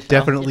 shoes and to it fill.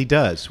 definitely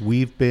does.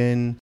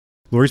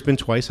 Lori's been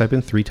twice. I've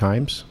been 3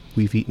 times.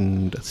 We've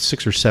eaten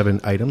 6 or 7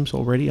 items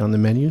already on the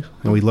menu,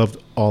 and we loved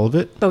all of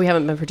it. But we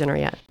haven't been for dinner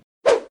yet.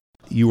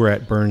 You were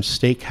at Burns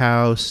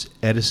Steakhouse,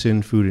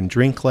 Edison Food and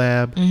Drink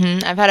Lab.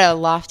 Mm-hmm. I've had a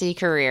lofty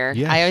career.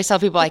 Yes. I always tell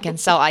people I can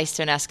sell ice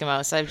to an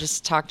Eskimo, so I've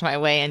just talked my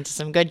way into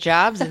some good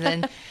jobs, and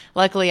then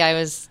luckily I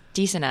was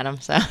decent at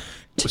them. So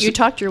You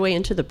talked your way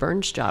into the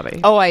Burns job.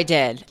 Oh, I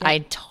did.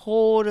 I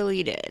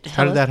totally did.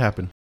 How did that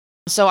happen?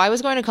 So I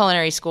was going to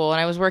culinary school,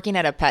 and I was working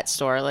at a pet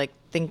store, like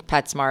think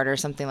PetSmart or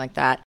something like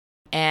that.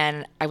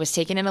 And I was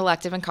taking an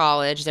elective in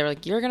college. They were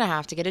like, you're going to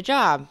have to get a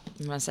job.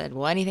 And I said,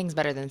 well, anything's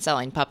better than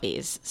selling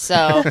puppies.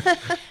 So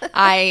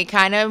I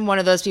kind of am one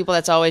of those people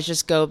that's always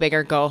just go big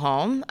or go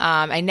home.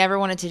 I never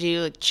wanted to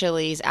do like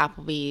Chili's,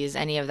 Applebee's,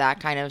 any of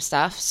that kind of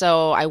stuff.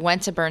 So I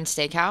went to Burns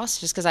Steakhouse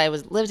just because I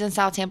lived in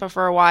South Tampa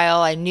for a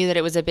while. I knew that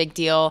it was a big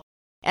deal.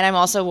 And I'm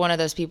also one of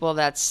those people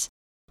that's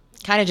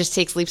kind of just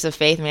takes leaps of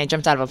faith. I mean, I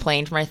jumped out of a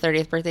plane for my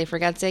 30th birthday, for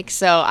God's sake.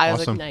 So I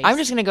was like, Nice. I'm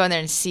just going to go in there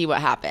and see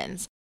what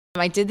happens.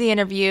 I did the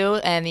interview,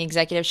 and the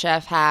executive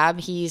chef, Hab,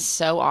 he's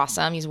so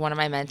awesome. He's one of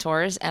my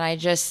mentors. And I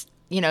just,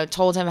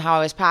 told him how I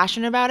was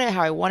passionate about it,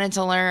 how I wanted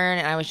to learn,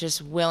 and I was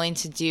just willing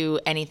to do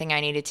anything I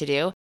needed to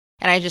do.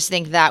 And I just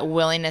think that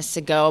willingness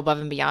to go above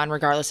and beyond,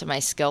 regardless of my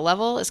skill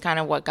level, is kind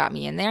of what got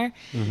me in there.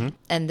 Mm-hmm.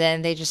 And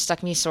then they just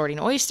stuck me sorting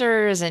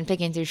oysters and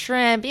picking through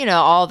shrimp,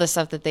 all the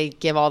stuff that they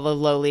give all the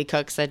lowly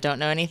cooks that don't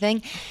know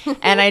anything.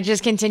 And I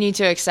just continued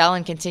to excel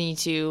and continue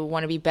to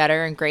want to be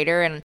better and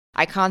greater. And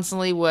I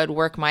constantly would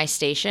work my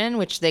station,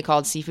 which they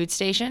called seafood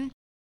station.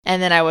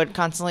 And then I would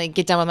constantly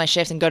get done with my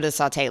shift and go to the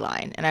saute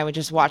line. And I would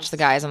just watch the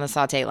guys on the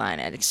saute line.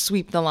 I'd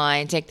sweep the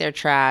line, take their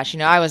trash.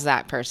 I was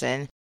that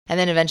person. And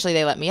then eventually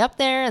they let me up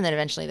there, and then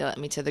eventually they let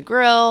me to the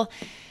grill.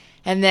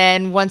 And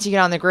then once you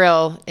get on the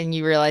grill, and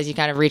you realize you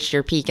kind of reached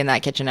your peak in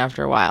that kitchen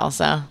after a while.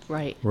 So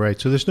Right.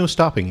 Right. So there's no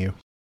stopping you.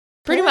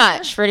 pretty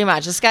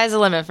much. The sky's the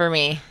limit for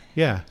me.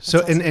 Yeah. So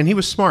and he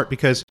was smart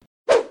because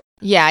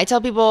Yeah, I tell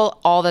people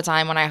all the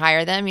time when I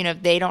hire them,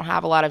 if they don't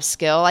have a lot of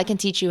skill, I can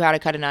teach you how to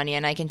cut an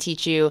onion. I can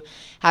teach you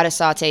how to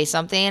saute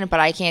something,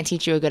 but I can't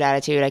teach you a good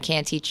attitude. I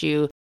can't teach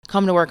you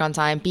come to work on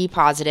time, be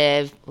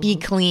positive, be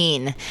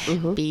clean.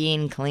 Mm-hmm.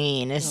 Being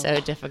clean is so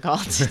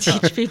difficult to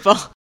teach people.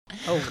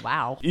 Oh,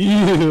 wow.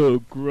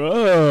 Ew,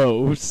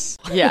 gross.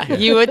 Yeah,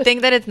 you would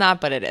think that it's not,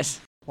 but it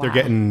is. they're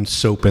getting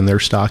soap in their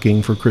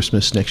stocking for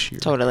Christmas next year.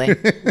 Totally.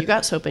 You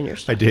got soap in your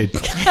I did.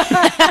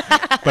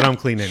 But I'm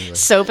clean anyway.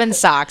 Soap and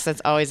socks,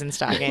 that's always in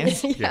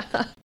stockings.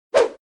 Yeah.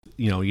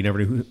 You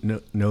never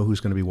know who's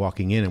going to be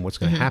walking in and what's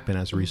going to happen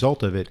as a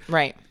result of it.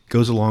 Right.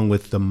 Goes along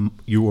with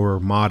your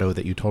motto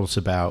that you told us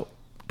about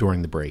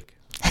during the break.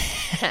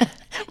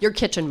 Your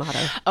kitchen motto.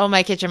 Oh,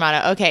 my kitchen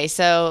motto. Okay,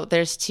 so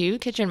there's 2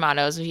 kitchen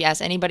mottos. If you ask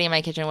anybody in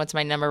my kitchen what's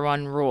my number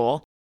 1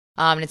 rule,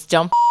 and it's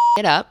don't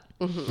it up.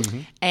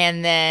 Mm-hmm.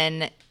 And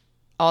then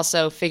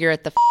also figure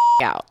it the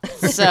out.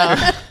 So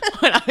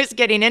when I was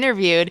getting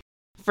interviewed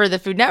for the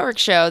Food Network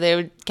show,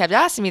 kept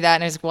asking me that,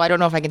 and I was like, well, I don't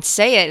know if I can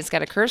say it. It's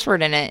got a curse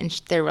word in it.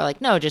 And they were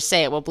like, no, just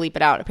say it. We'll bleep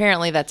it out.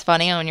 Apparently, that's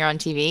funny when you're on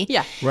TV.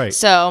 Yeah. Right.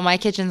 So my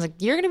kitchen's like,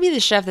 you're going to be the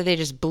chef that they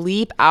just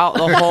bleep out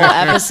the whole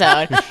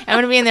episode. I'm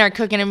going to be in there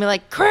cooking and be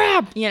like,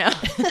 crap, you know.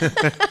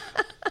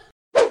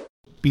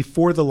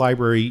 Before the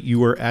library, you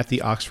were at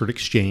the Oxford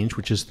Exchange,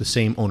 which is the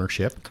same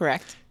ownership.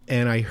 Correct.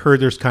 And I heard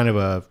there's kind of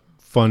a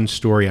fun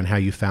story on how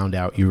you found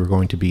out you were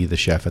going to be the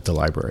chef at the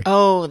library.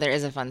 Oh, there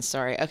is a fun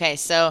story. Okay,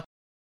 so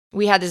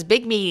we had this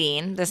big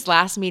meeting, this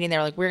last meeting. They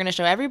were like, we're going to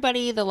show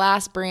everybody the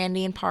last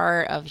branding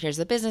part of here's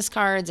the business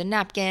cards and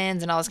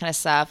napkins and all this kind of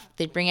stuff.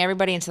 They'd bring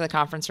everybody into the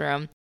conference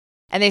room,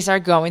 and they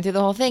started going through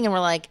the whole thing, and we're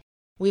like,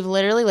 we've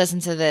literally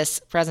listened to this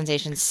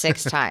presentation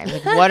 6 times.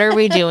 Like, what are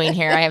we doing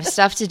here? I have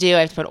stuff to do. I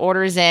have to put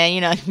orders in,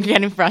 you know, I'm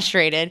getting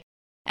frustrated.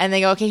 And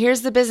they go, okay,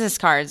 here's the business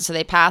cards. So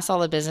they pass all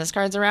the business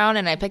cards around,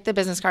 and I pick the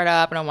business card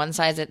up, and on one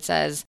side it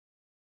says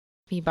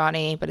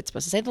Peabody, but it's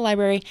supposed to say the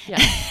library. Yeah.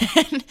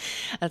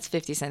 That's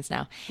 50 cents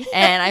now.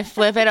 And I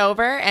flip it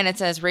over, and it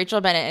says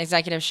Rachel Bennett,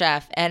 executive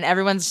chef. And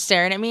everyone's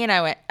staring at me, and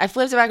I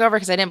flipped it back over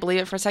because I didn't believe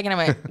it for a second. I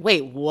went,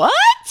 wait,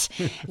 what?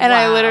 And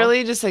I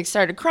literally just like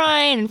started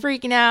crying and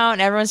freaking out,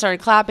 and everyone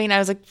started clapping. I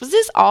was like, was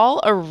this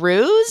all a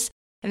ruse?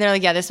 And they're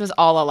like, yeah, this was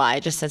all a lie,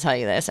 just to tell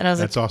you this. And I was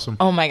That's like, awesome.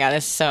 Oh my God,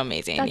 this is so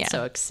amazing. That's yeah.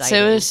 so exciting.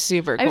 So it was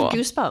super cool. I have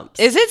goosebumps.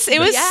 Is it? It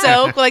was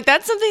so cool. Like,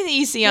 that's something that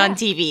you see on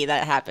TV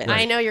that happens.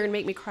 I know you're going to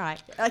make me cry.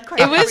 I cry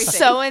It was everything.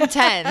 so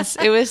intense.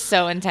 It was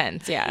so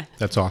intense. Yeah.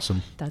 That's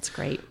awesome. That's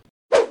great.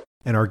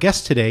 And our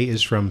guest today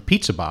is from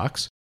Pizza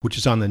Box, which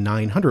is on the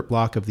 900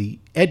 block of the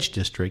Edge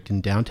District in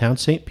downtown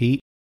St.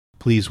 Pete.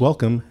 Please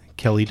welcome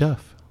Kelly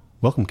Duff.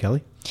 Welcome,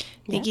 Kelly.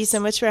 Thank you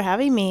so much for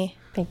having me.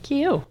 Thank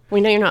you. We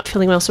know you're not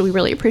feeling well, so we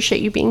really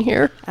appreciate you being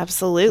here.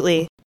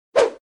 Absolutely.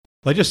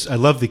 I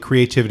love the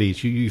creativity.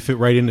 You fit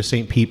right into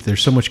St. Pete.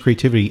 There's so much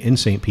creativity in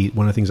St. Pete.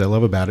 One of the things I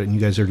love about it, and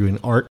you guys are doing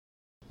art,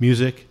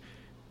 music,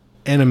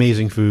 and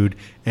amazing food.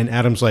 And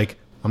Adam's like,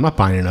 I'm not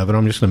buying an oven.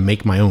 I'm just going to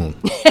make my own.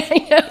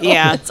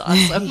 Yeah. That's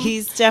awesome.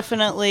 He's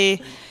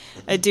definitely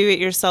a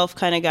do-it-yourself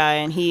kind of guy,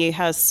 and he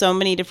has so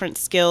many different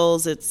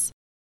skills. It's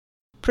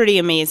pretty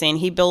amazing.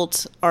 He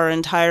built our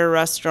entire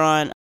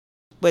restaurant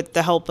with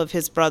the help of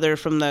his brother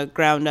from the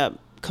ground up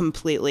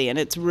completely. And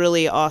it's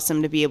really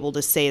awesome to be able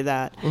to say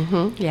that.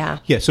 Mm-hmm. Yeah.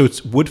 Yeah, so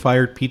it's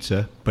wood-fired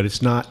pizza, but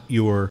it's not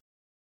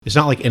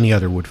like any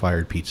other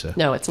wood-fired pizza.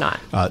 No, it's not.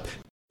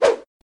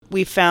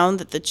 We found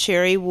that the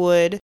cherry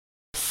wood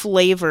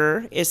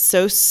flavor is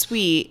so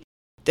sweet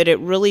that it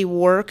really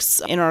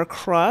works in our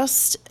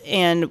crust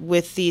and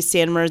with the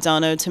San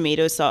Marzano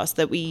tomato sauce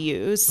that we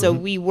use. So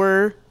we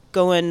were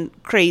going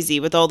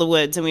crazy with all the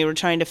woods, and we were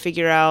trying to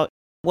figure out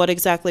what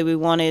exactly we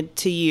wanted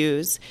to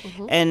use.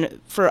 And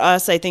for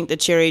us, I think the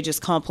cherry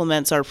just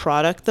complements our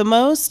product the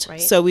most.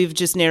 Right. So we've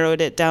just narrowed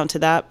it down to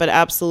that. But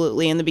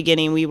absolutely, in the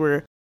beginning, we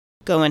were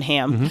going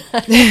ham.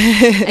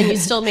 And you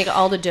still make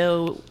all the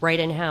dough right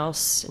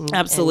in-house?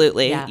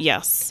 Absolutely, yeah.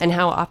 yes. And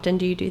how often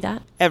do you do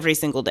that? Every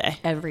single day.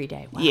 Every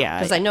day, wow. Yeah.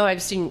 Because I know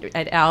I've seen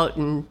it out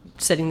and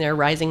sitting there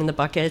rising in the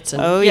buckets.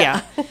 And, Oh,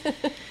 yeah.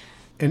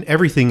 And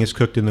everything is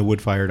cooked in the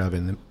wood-fired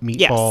oven. The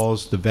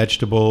meatballs, the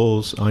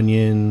vegetables,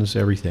 onions,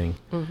 everything.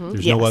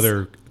 There's no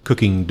other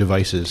cooking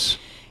devices.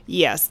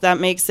 Yes, that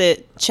makes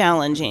it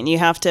challenging. You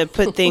have to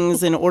put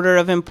things in order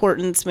of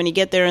importance when you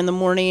get there in the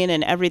morning,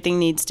 and everything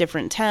needs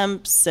different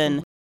temps.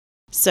 And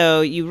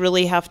so you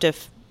really have to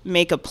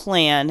make a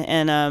plan.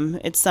 And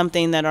it's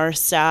something that our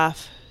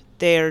staff,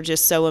 they are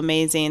just so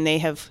amazing. They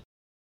have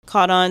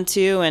caught on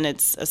to, and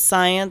it's a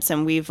science,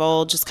 and we've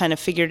all just kind of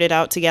figured it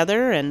out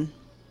together. And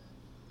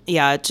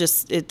yeah,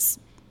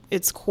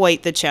 it's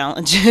quite the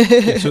challenge.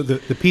 Yeah, so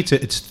the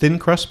pizza, it's thin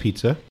crust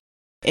pizza.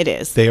 It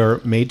is. They are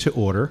made to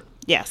order.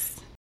 Yes.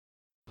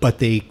 But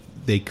they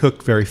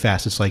cook very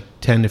fast. It's like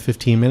 10 to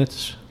 15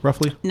 minutes,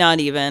 roughly. Not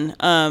even.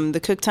 The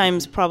cook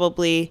time's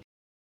probably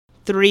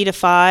 3 to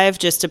 5,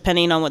 just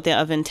depending on what the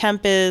oven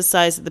temp is,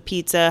 size of the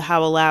pizza,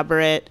 how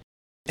elaborate.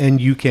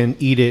 And you can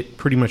eat it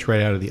pretty much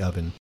right out of the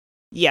oven.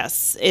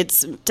 Yes,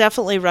 it's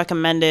definitely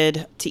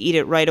recommended to eat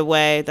it right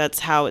away. That's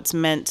how it's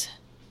meant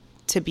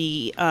to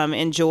be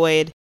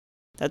enjoyed.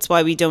 That's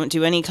why we don't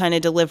do any kind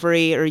of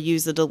delivery or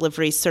use the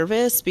delivery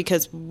service,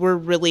 because we're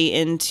really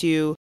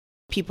into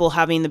people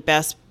having the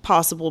best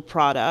possible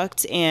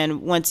product.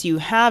 And once you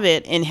have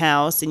it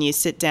in-house and you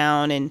sit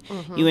down and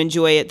you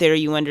enjoy it there,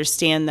 you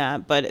understand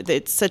that. But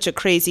it's such a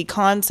crazy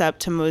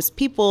concept to most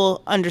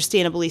people,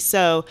 understandably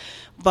so.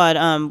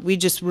 But we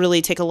just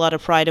really take a lot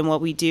of pride in what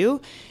we do.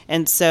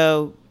 And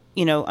so,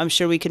 you know, I'm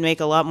sure we could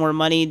make a lot more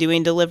money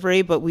doing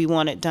delivery, but we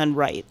want it done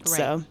right.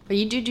 So, but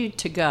you do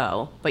to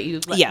go, but you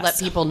let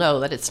people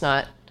know that it's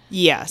not.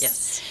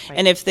 Yes. Right.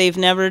 And if they've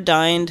never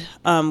dined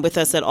with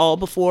us at all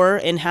before,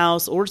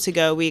 in-house or to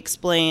go, we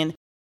explain,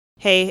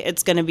 hey,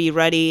 it's going to be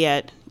ready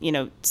at,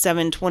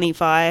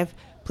 7:25.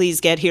 Please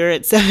get here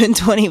at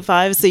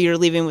 7:25 so you're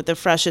leaving with the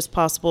freshest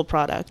possible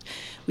product.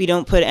 We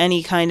don't put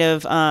any kind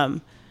of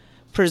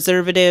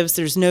preservatives.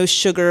 There's no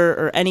sugar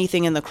or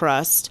anything in the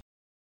crust.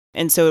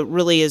 And so it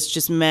really is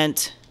just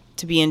meant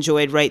to be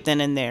enjoyed right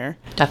then and there.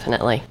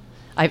 Definitely.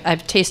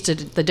 I've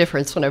tasted the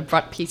difference when I've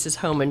brought pieces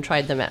home and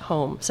tried them at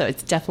home. So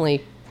it's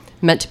definitely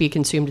meant to be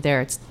consumed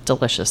there. It's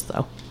delicious,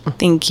 though.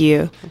 Thank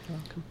you.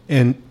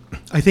 And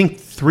I think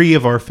 3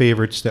 of our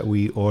favorites that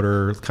we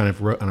order kind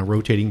of on a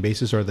rotating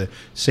basis are the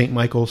St.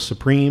 Michael's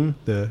Supreme,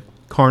 the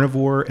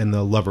Carnivore, and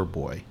the Lover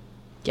Boy.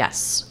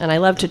 Yes. And I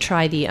love to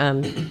try the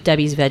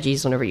Debbie's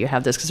Veggies whenever you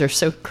have this because they're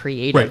so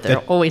creative. Right, They're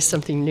always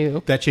something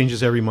new. That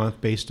changes every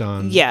month based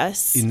on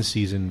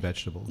in-season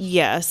vegetables.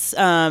 Yes.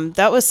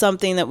 That was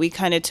something that we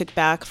kind of took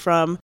back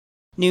from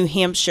New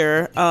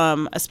Hampshire,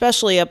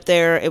 especially up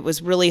there. It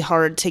was really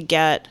hard to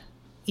get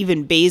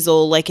even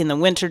basil like in the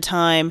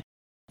wintertime.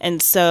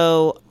 And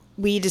so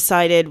we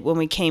decided when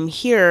we came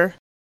here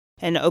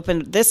and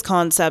opened this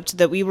concept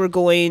that we were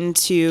going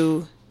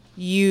to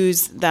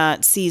use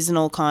that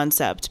seasonal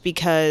concept,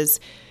 because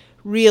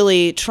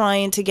really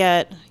trying to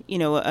get,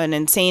 an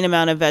insane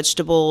amount of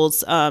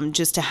vegetables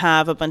just to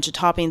have a bunch of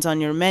toppings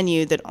on your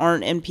menu that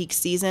aren't in peak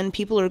season,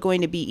 people are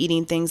going to be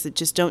eating things that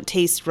just don't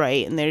taste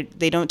right and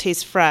they don't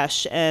taste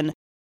fresh. And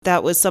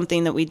that was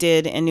something that we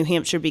did in New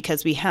Hampshire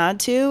because we had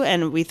to,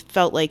 and we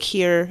felt like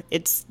here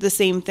it's the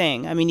same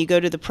thing. I mean, you go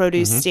to the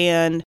produce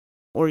stand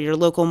or your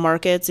local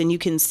markets and you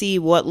can see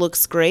what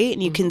looks great,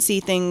 and you can see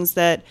things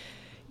that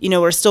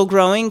are still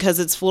growing because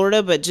it's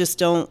Florida, but just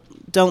don't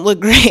look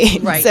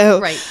great. Right.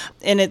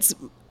 And it's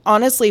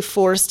honestly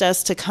forced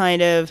us to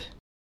kind of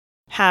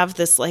have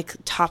this like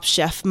Top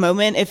Chef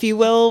moment, if you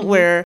will,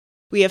 where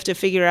we have to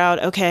figure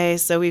out, okay,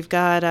 so we've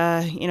got,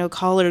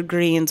 collard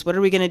greens. What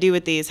are we going to do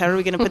with these? How are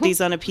we going to put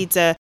these on a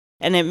pizza?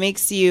 And it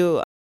makes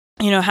you,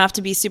 have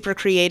to be super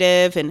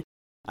creative. And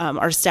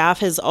our staff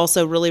has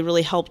also really,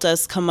 really helped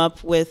us come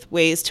up with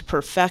ways to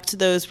perfect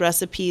those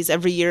recipes.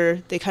 Every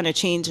year they kind of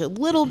change a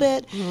little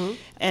bit,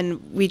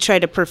 and we try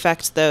to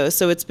perfect those.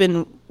 So it's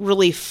been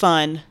really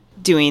fun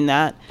doing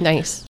that.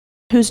 Nice.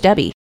 Who's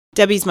Debbie?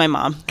 Debbie's my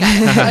mom.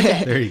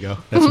 There you go.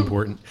 That's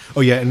important.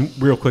 Oh, yeah. And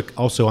real quick,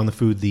 also on the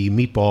food, the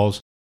meatballs.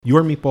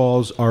 Your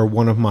meatballs are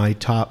one of my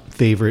top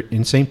favorite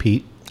in St.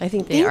 Pete. I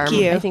think they are.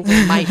 I think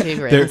they're my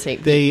favorite in St.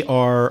 Pete. They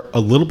are a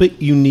little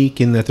bit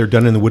unique in that they're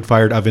done in the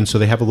wood-fired oven, so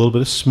they have a little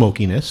bit of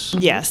smokiness.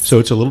 Yes. So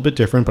it's a little bit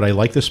different, but I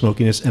like the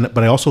smokiness.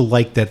 But I also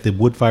like that the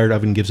wood-fired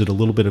oven gives it a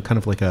little bit of kind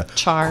of like a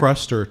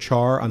crust or a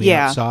char on the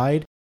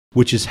outside,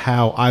 which is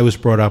how I was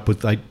brought up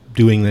with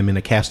doing them in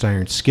a cast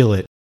iron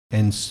skillet.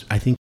 And I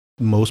think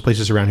most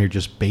places around here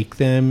just bake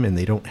them, and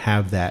they don't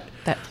have that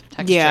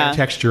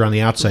texture on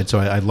the outside. So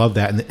I love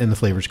that, and the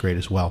flavor's great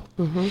as well.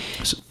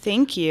 So,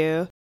 thank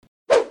you.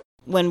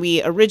 When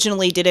we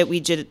originally did it,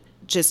 we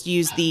just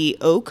used the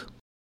oak,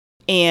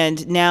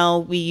 and now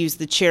we use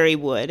the cherry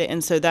wood.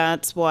 And so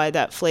that's why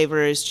that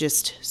flavor is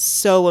just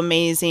so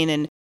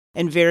amazing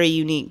and very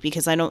unique,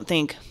 because I don't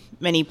think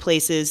many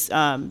places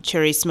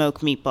cherry smoke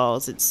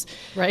meatballs. It's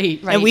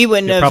right. And we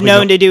wouldn't have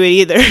known to do it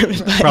either.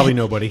 Probably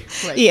nobody.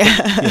 Right.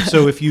 Yeah.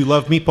 So if you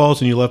love meatballs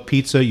and you love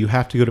pizza, you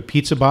have to go to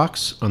Pizza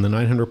Box on the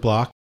 900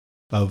 block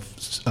of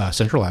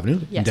Central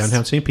Avenue in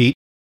downtown St. Pete.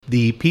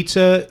 The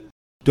pizza,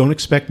 don't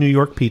expect New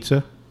York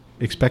pizza.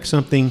 Expect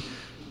something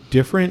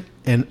different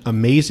and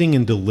amazing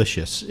and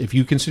delicious. If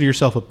you consider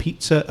yourself a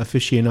pizza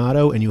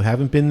aficionado and you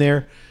haven't been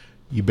there,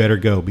 you better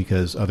go,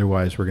 because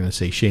otherwise we're going to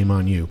say shame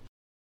on you.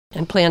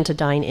 And plan to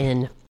dine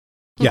in.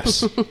 Yes.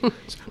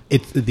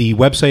 The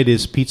website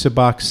is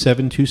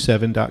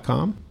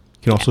pizzabox727.com.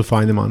 You can also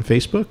find them on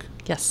Facebook.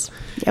 Yes.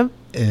 Yep.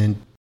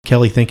 And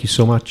Kelly, thank you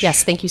so much.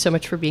 Yes, thank you so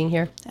much for being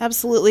here.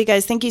 Absolutely,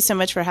 guys. Thank you so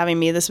much for having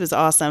me. This was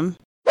awesome.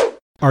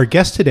 Our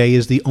guest today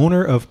is the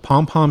owner of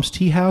Pom Pom's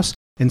Tea House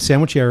and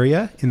Sandwich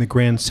Area in the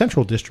Grand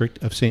Central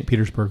District of St.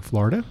 Petersburg,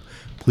 Florida.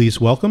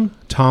 Please welcome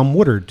Tom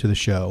Woodard to the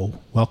show.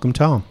 Welcome,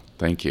 Tom.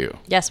 Thank you.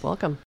 Yes,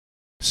 welcome.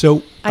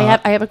 So I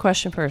have a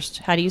question first.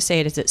 How do you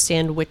say it? Is it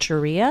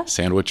Sandwicheria?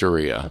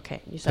 Sandwicheria.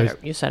 Okay,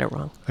 you said it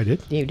wrong. I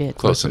did? You did.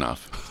 Close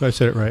enough. So I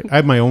said it right. I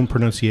have my own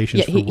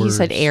pronunciations for words. He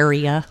said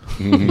area.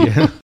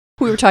 Yeah.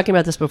 We were talking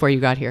about this before you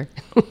got here.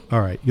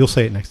 All right, you'll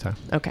say it next time.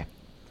 Okay.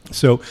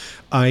 So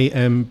I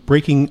am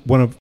breaking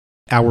one of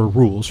our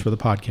rules for the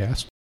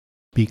podcast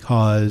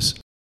because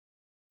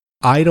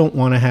I don't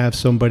want to have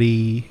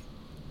somebody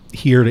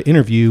here to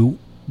interview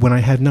when I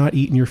have not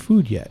eaten your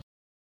food yet.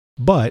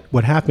 But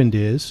what happened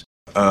is...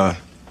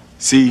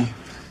 see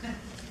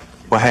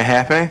what had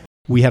happened?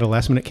 We had a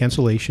last-minute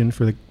cancellation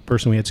for the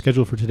person we had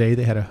scheduled for today.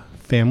 They had a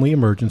family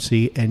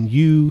emergency, and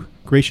you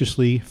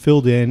graciously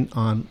filled in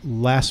on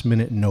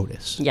last-minute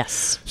notice.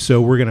 Yes.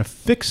 So we're going to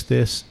fix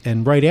this,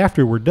 and right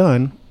after we're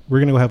done, we're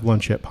going to go have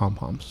lunch at Pom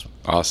Pom's.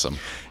 Awesome.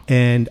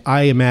 And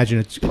I imagine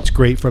it's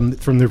great from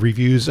the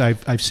reviews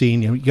I've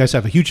seen. You guys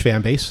have a huge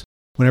fan base.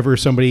 Whenever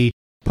somebody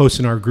posts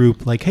in our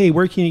group, like, hey,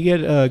 where can you get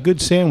a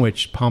good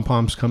sandwich? Pom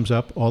Pom's comes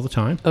up all the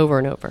time. Over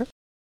and over.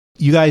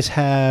 You guys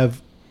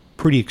have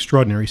pretty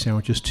extraordinary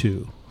sandwiches,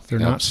 too. They're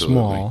not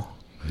small.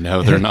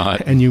 No, they're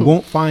not. And you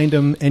won't find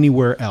them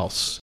anywhere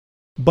else.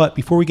 But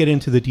before we get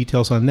into the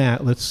details on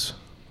that, let's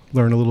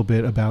learn a little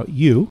bit about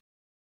you.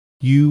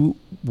 You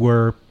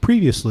were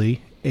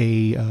previously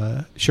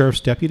a sheriff's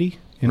deputy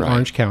in Right.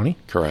 Orange County.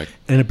 Correct.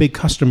 And a big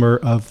customer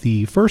of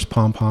the first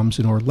Pom Poms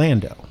in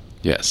Orlando.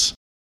 Yes.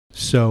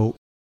 So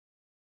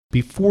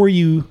before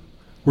you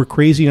were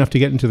crazy enough to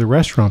get into the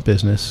restaurant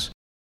business,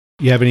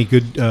 you have any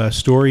good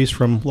stories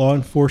from law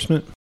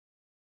enforcement?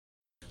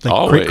 Like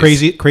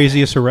Always.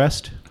 Craziest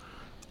arrest?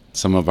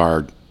 Some of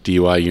our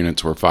DUI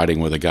units were fighting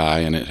with a guy,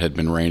 and it had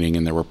been raining,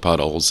 and there were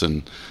puddles,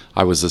 and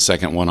I was the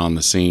second one on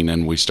the scene,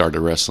 and we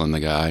started wrestling the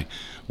guy,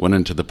 went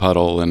into the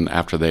puddle, and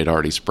after they'd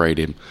already sprayed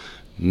him,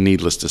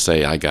 needless to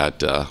say, I got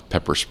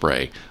pepper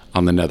spray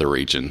on the nether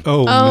region.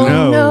 Oh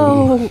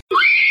no.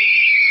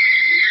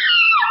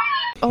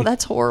 Oh,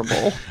 that's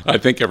horrible. I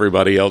think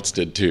everybody else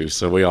did too,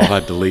 so we all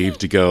had to leave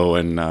to go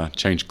and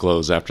change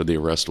clothes after the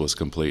arrest was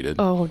completed.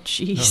 Oh,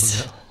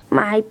 jeez.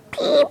 My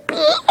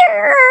pee-pee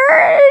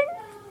hurts.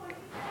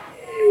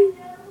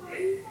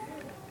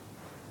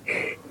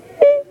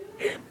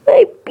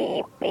 My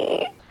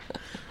pee-pee.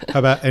 How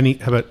about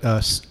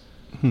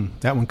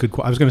that one could.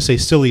 I was going to say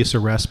silliest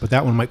arrest, but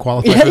that one might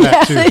qualify for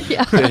that too.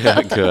 Yeah,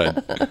 it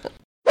could.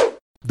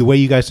 The way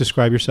you guys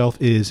describe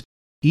yourself is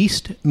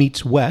East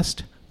meets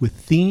West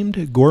with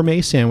themed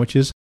gourmet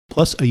sandwiches,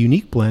 plus a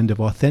unique blend of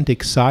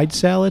authentic side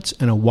salads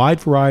and a wide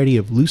variety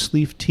of loose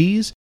leaf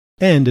teas,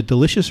 and a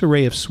delicious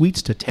array of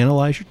sweets to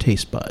tantalize your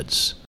taste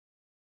buds.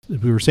 As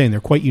we were saying, they're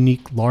quite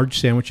unique, large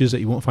sandwiches that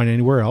you won't find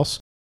anywhere else.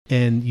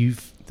 And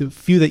the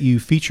few that you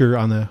feature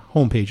on the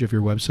homepage of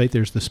your website,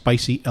 there's the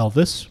Spicy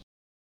Elvis,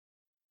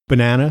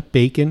 banana,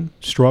 bacon,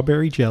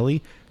 strawberry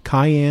jelly,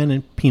 cayenne,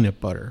 and peanut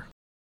butter.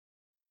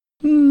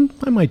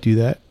 I might do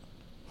that.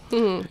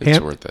 It's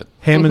worth it.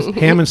 Ham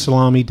and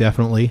salami,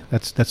 definitely.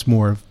 That's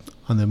more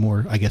on the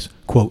more, I guess,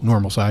 quote,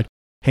 normal side.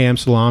 Ham,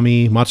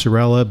 salami,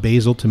 mozzarella,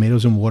 basil,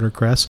 tomatoes, and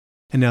watercress.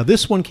 And now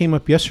this one came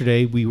up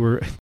yesterday. We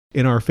were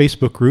in our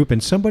Facebook group,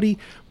 and somebody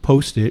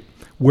posted,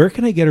 where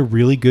can I get a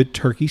really good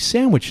turkey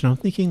sandwich? And I'm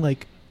thinking,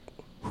 like,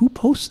 who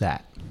posts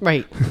that?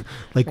 Right.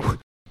 Like,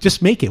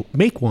 just make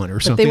one or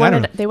But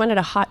something. they wanted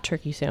a hot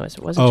turkey sandwich.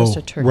 It wasn't just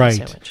a turkey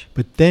sandwich.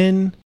 But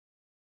then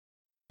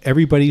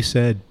everybody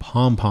said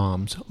Pom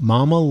Poms,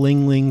 Mama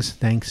Ling Ling's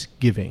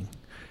Thanksgiving.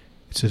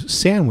 It's a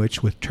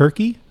sandwich with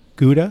turkey,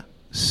 Gouda,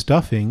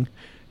 stuffing,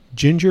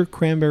 ginger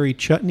cranberry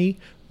chutney,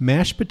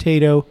 mashed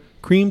potato,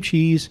 cream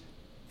cheese,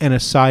 and a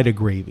side of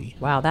gravy.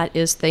 Wow, that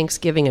is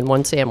Thanksgiving in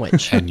one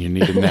sandwich. And you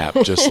need a nap,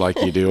 just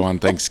like you do on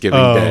Thanksgiving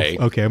Day.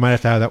 Okay, I might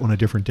have to have that one a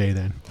different day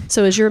then.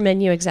 So is your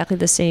menu exactly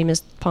the same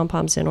as Pom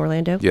Poms in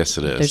Orlando? Yes,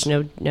 it is. There's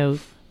no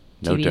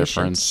deviations?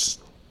 Difference.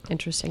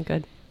 Interesting,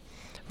 good.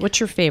 What's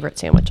your favorite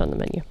sandwich on the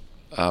menu?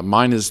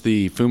 Mine is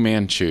the Fu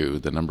Manchu,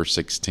 the number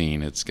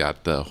 16. It's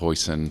got the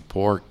hoisin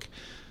pork,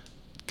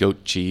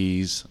 goat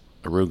cheese,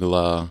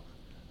 arugula,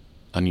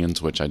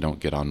 onions, which I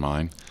don't get on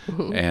mine,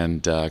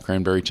 and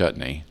cranberry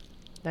chutney.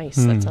 Nice,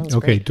 that sounds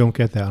okay, great. don't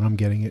get that. I'm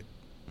getting it.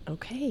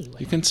 Okay.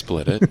 You can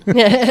split it.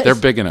 They're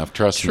big enough,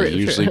 trust True, me.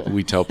 Usually true.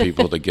 we tell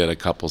people to get a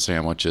couple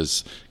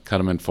sandwiches, cut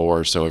them in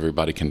 4 so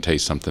everybody can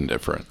taste something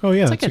different. Oh,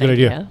 yeah, that's a good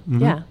idea.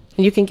 Yeah.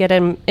 And you can get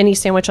any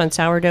sandwich on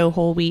sourdough,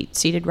 whole wheat,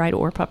 seeded rye,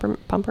 or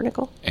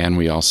pumpernickel. And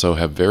we also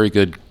have very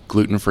good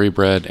gluten-free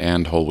bread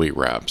and whole wheat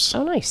wraps.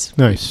 Oh, nice.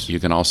 Nice. You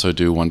can also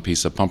do 1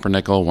 piece of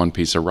pumpernickel, 1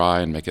 piece of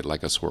rye, and make it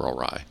like a swirl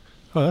rye.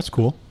 Oh, that's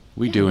cool.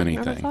 We do I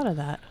never anything. thought of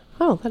that.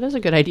 Oh, that is a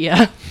good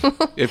idea.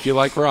 If you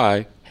like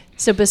rye.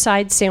 So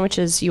besides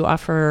sandwiches, you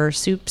offer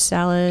soup,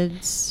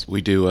 salads? We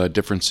do a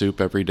different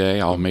soup every day,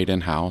 all made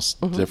in-house,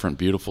 different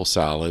beautiful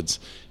salads.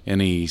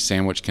 Any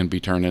sandwich can be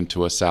turned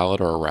into a salad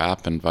or a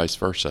wrap and vice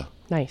versa.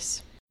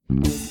 Nice.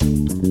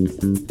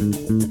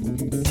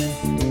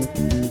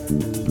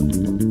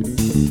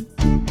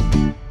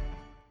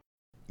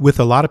 With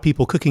a lot of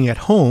people cooking at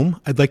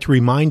home, I'd like to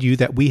remind you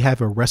that we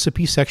have a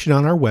recipe section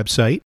on our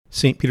website,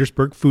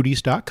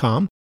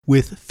 stpetersburgfoodies.com,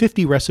 with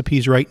 50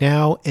 recipes right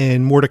now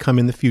and more to come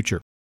in the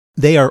future.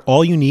 They are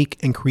all unique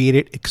and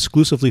created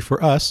exclusively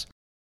for us,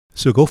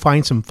 so go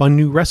find some fun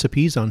new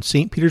recipes on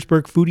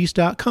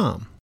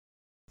stpetersburgfoodies.com.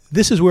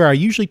 This is where I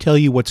usually tell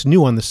you what's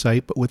new on the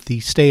site, but with the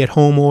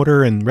stay-at-home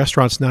order and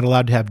restaurants not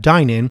allowed to have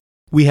dine-in,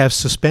 we have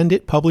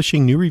suspended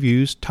publishing new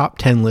reviews, top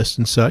 10 lists,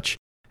 and such.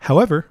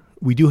 However,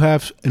 we do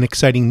have an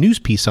exciting news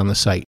piece on the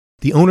site.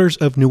 The owners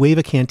of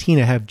Nueva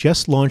Cantina have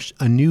just launched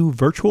a new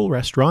virtual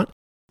restaurant,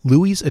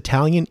 Louie's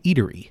Italian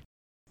Eatery.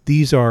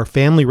 These are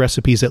family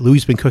recipes that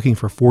Louie's has been cooking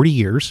for 40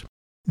 years.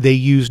 They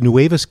use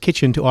Nueva's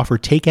Kitchen to offer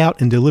takeout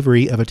and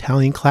delivery of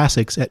Italian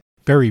classics at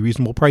very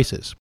reasonable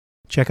prices.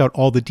 Check out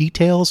all the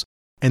details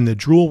and the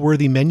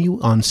drool-worthy menu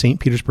on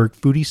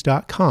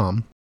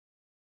stpetersburgfoodies.com.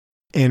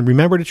 And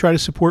remember to try to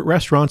support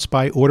restaurants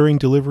by ordering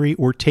delivery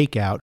or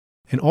takeout.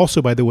 And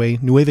also, by the way,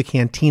 Nueva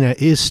Cantina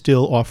is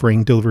still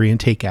offering delivery and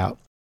takeout.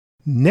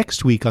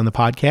 Next week on the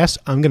podcast,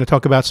 I'm going to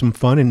talk about some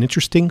fun and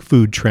interesting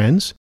food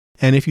trends.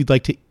 And if you'd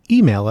like to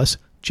email us,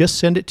 just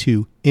send it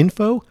to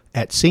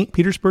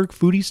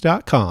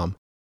info@stpetersburgfoodies.com.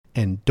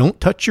 And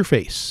don't touch your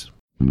face.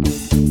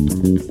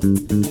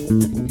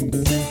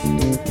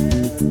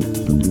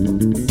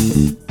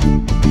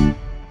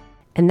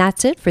 And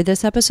that's it for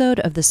this episode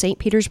of the St.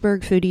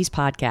 Petersburg Foodies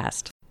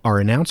podcast. Our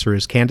announcer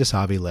is Candice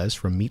Aviles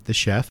from Meet the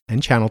Chef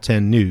and Channel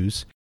 10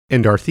 News,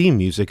 and our theme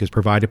music is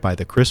provided by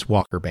the Chris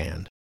Walker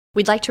Band.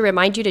 We'd like to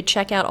remind you to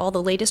check out all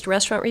the latest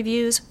restaurant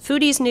reviews,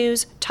 foodies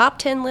news, top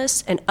 10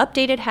 lists, and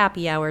updated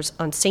happy hours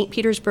on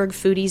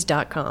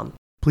stpetersburgfoodies.com.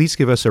 Please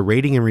give us a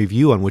rating and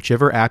review on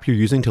whichever app you're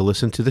using to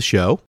listen to the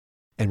show.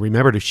 And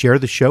remember to share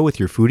the show with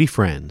your foodie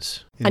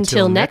friends.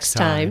 Until next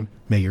time,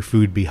 may your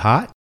food be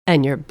hot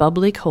and your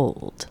bubbly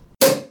cold.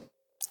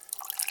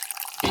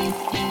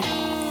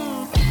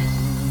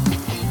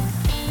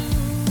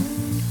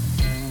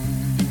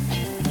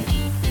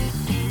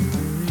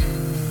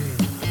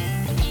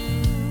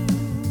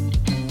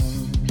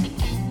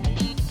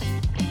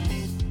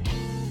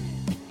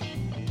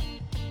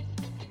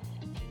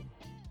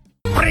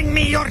 Bring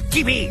me your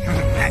TB!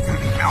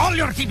 All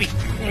your TB!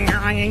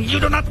 You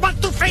do not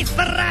want to face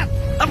the wrath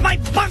of my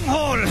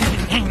bunghole!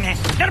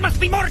 There must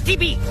be more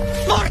TB!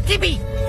 More TB!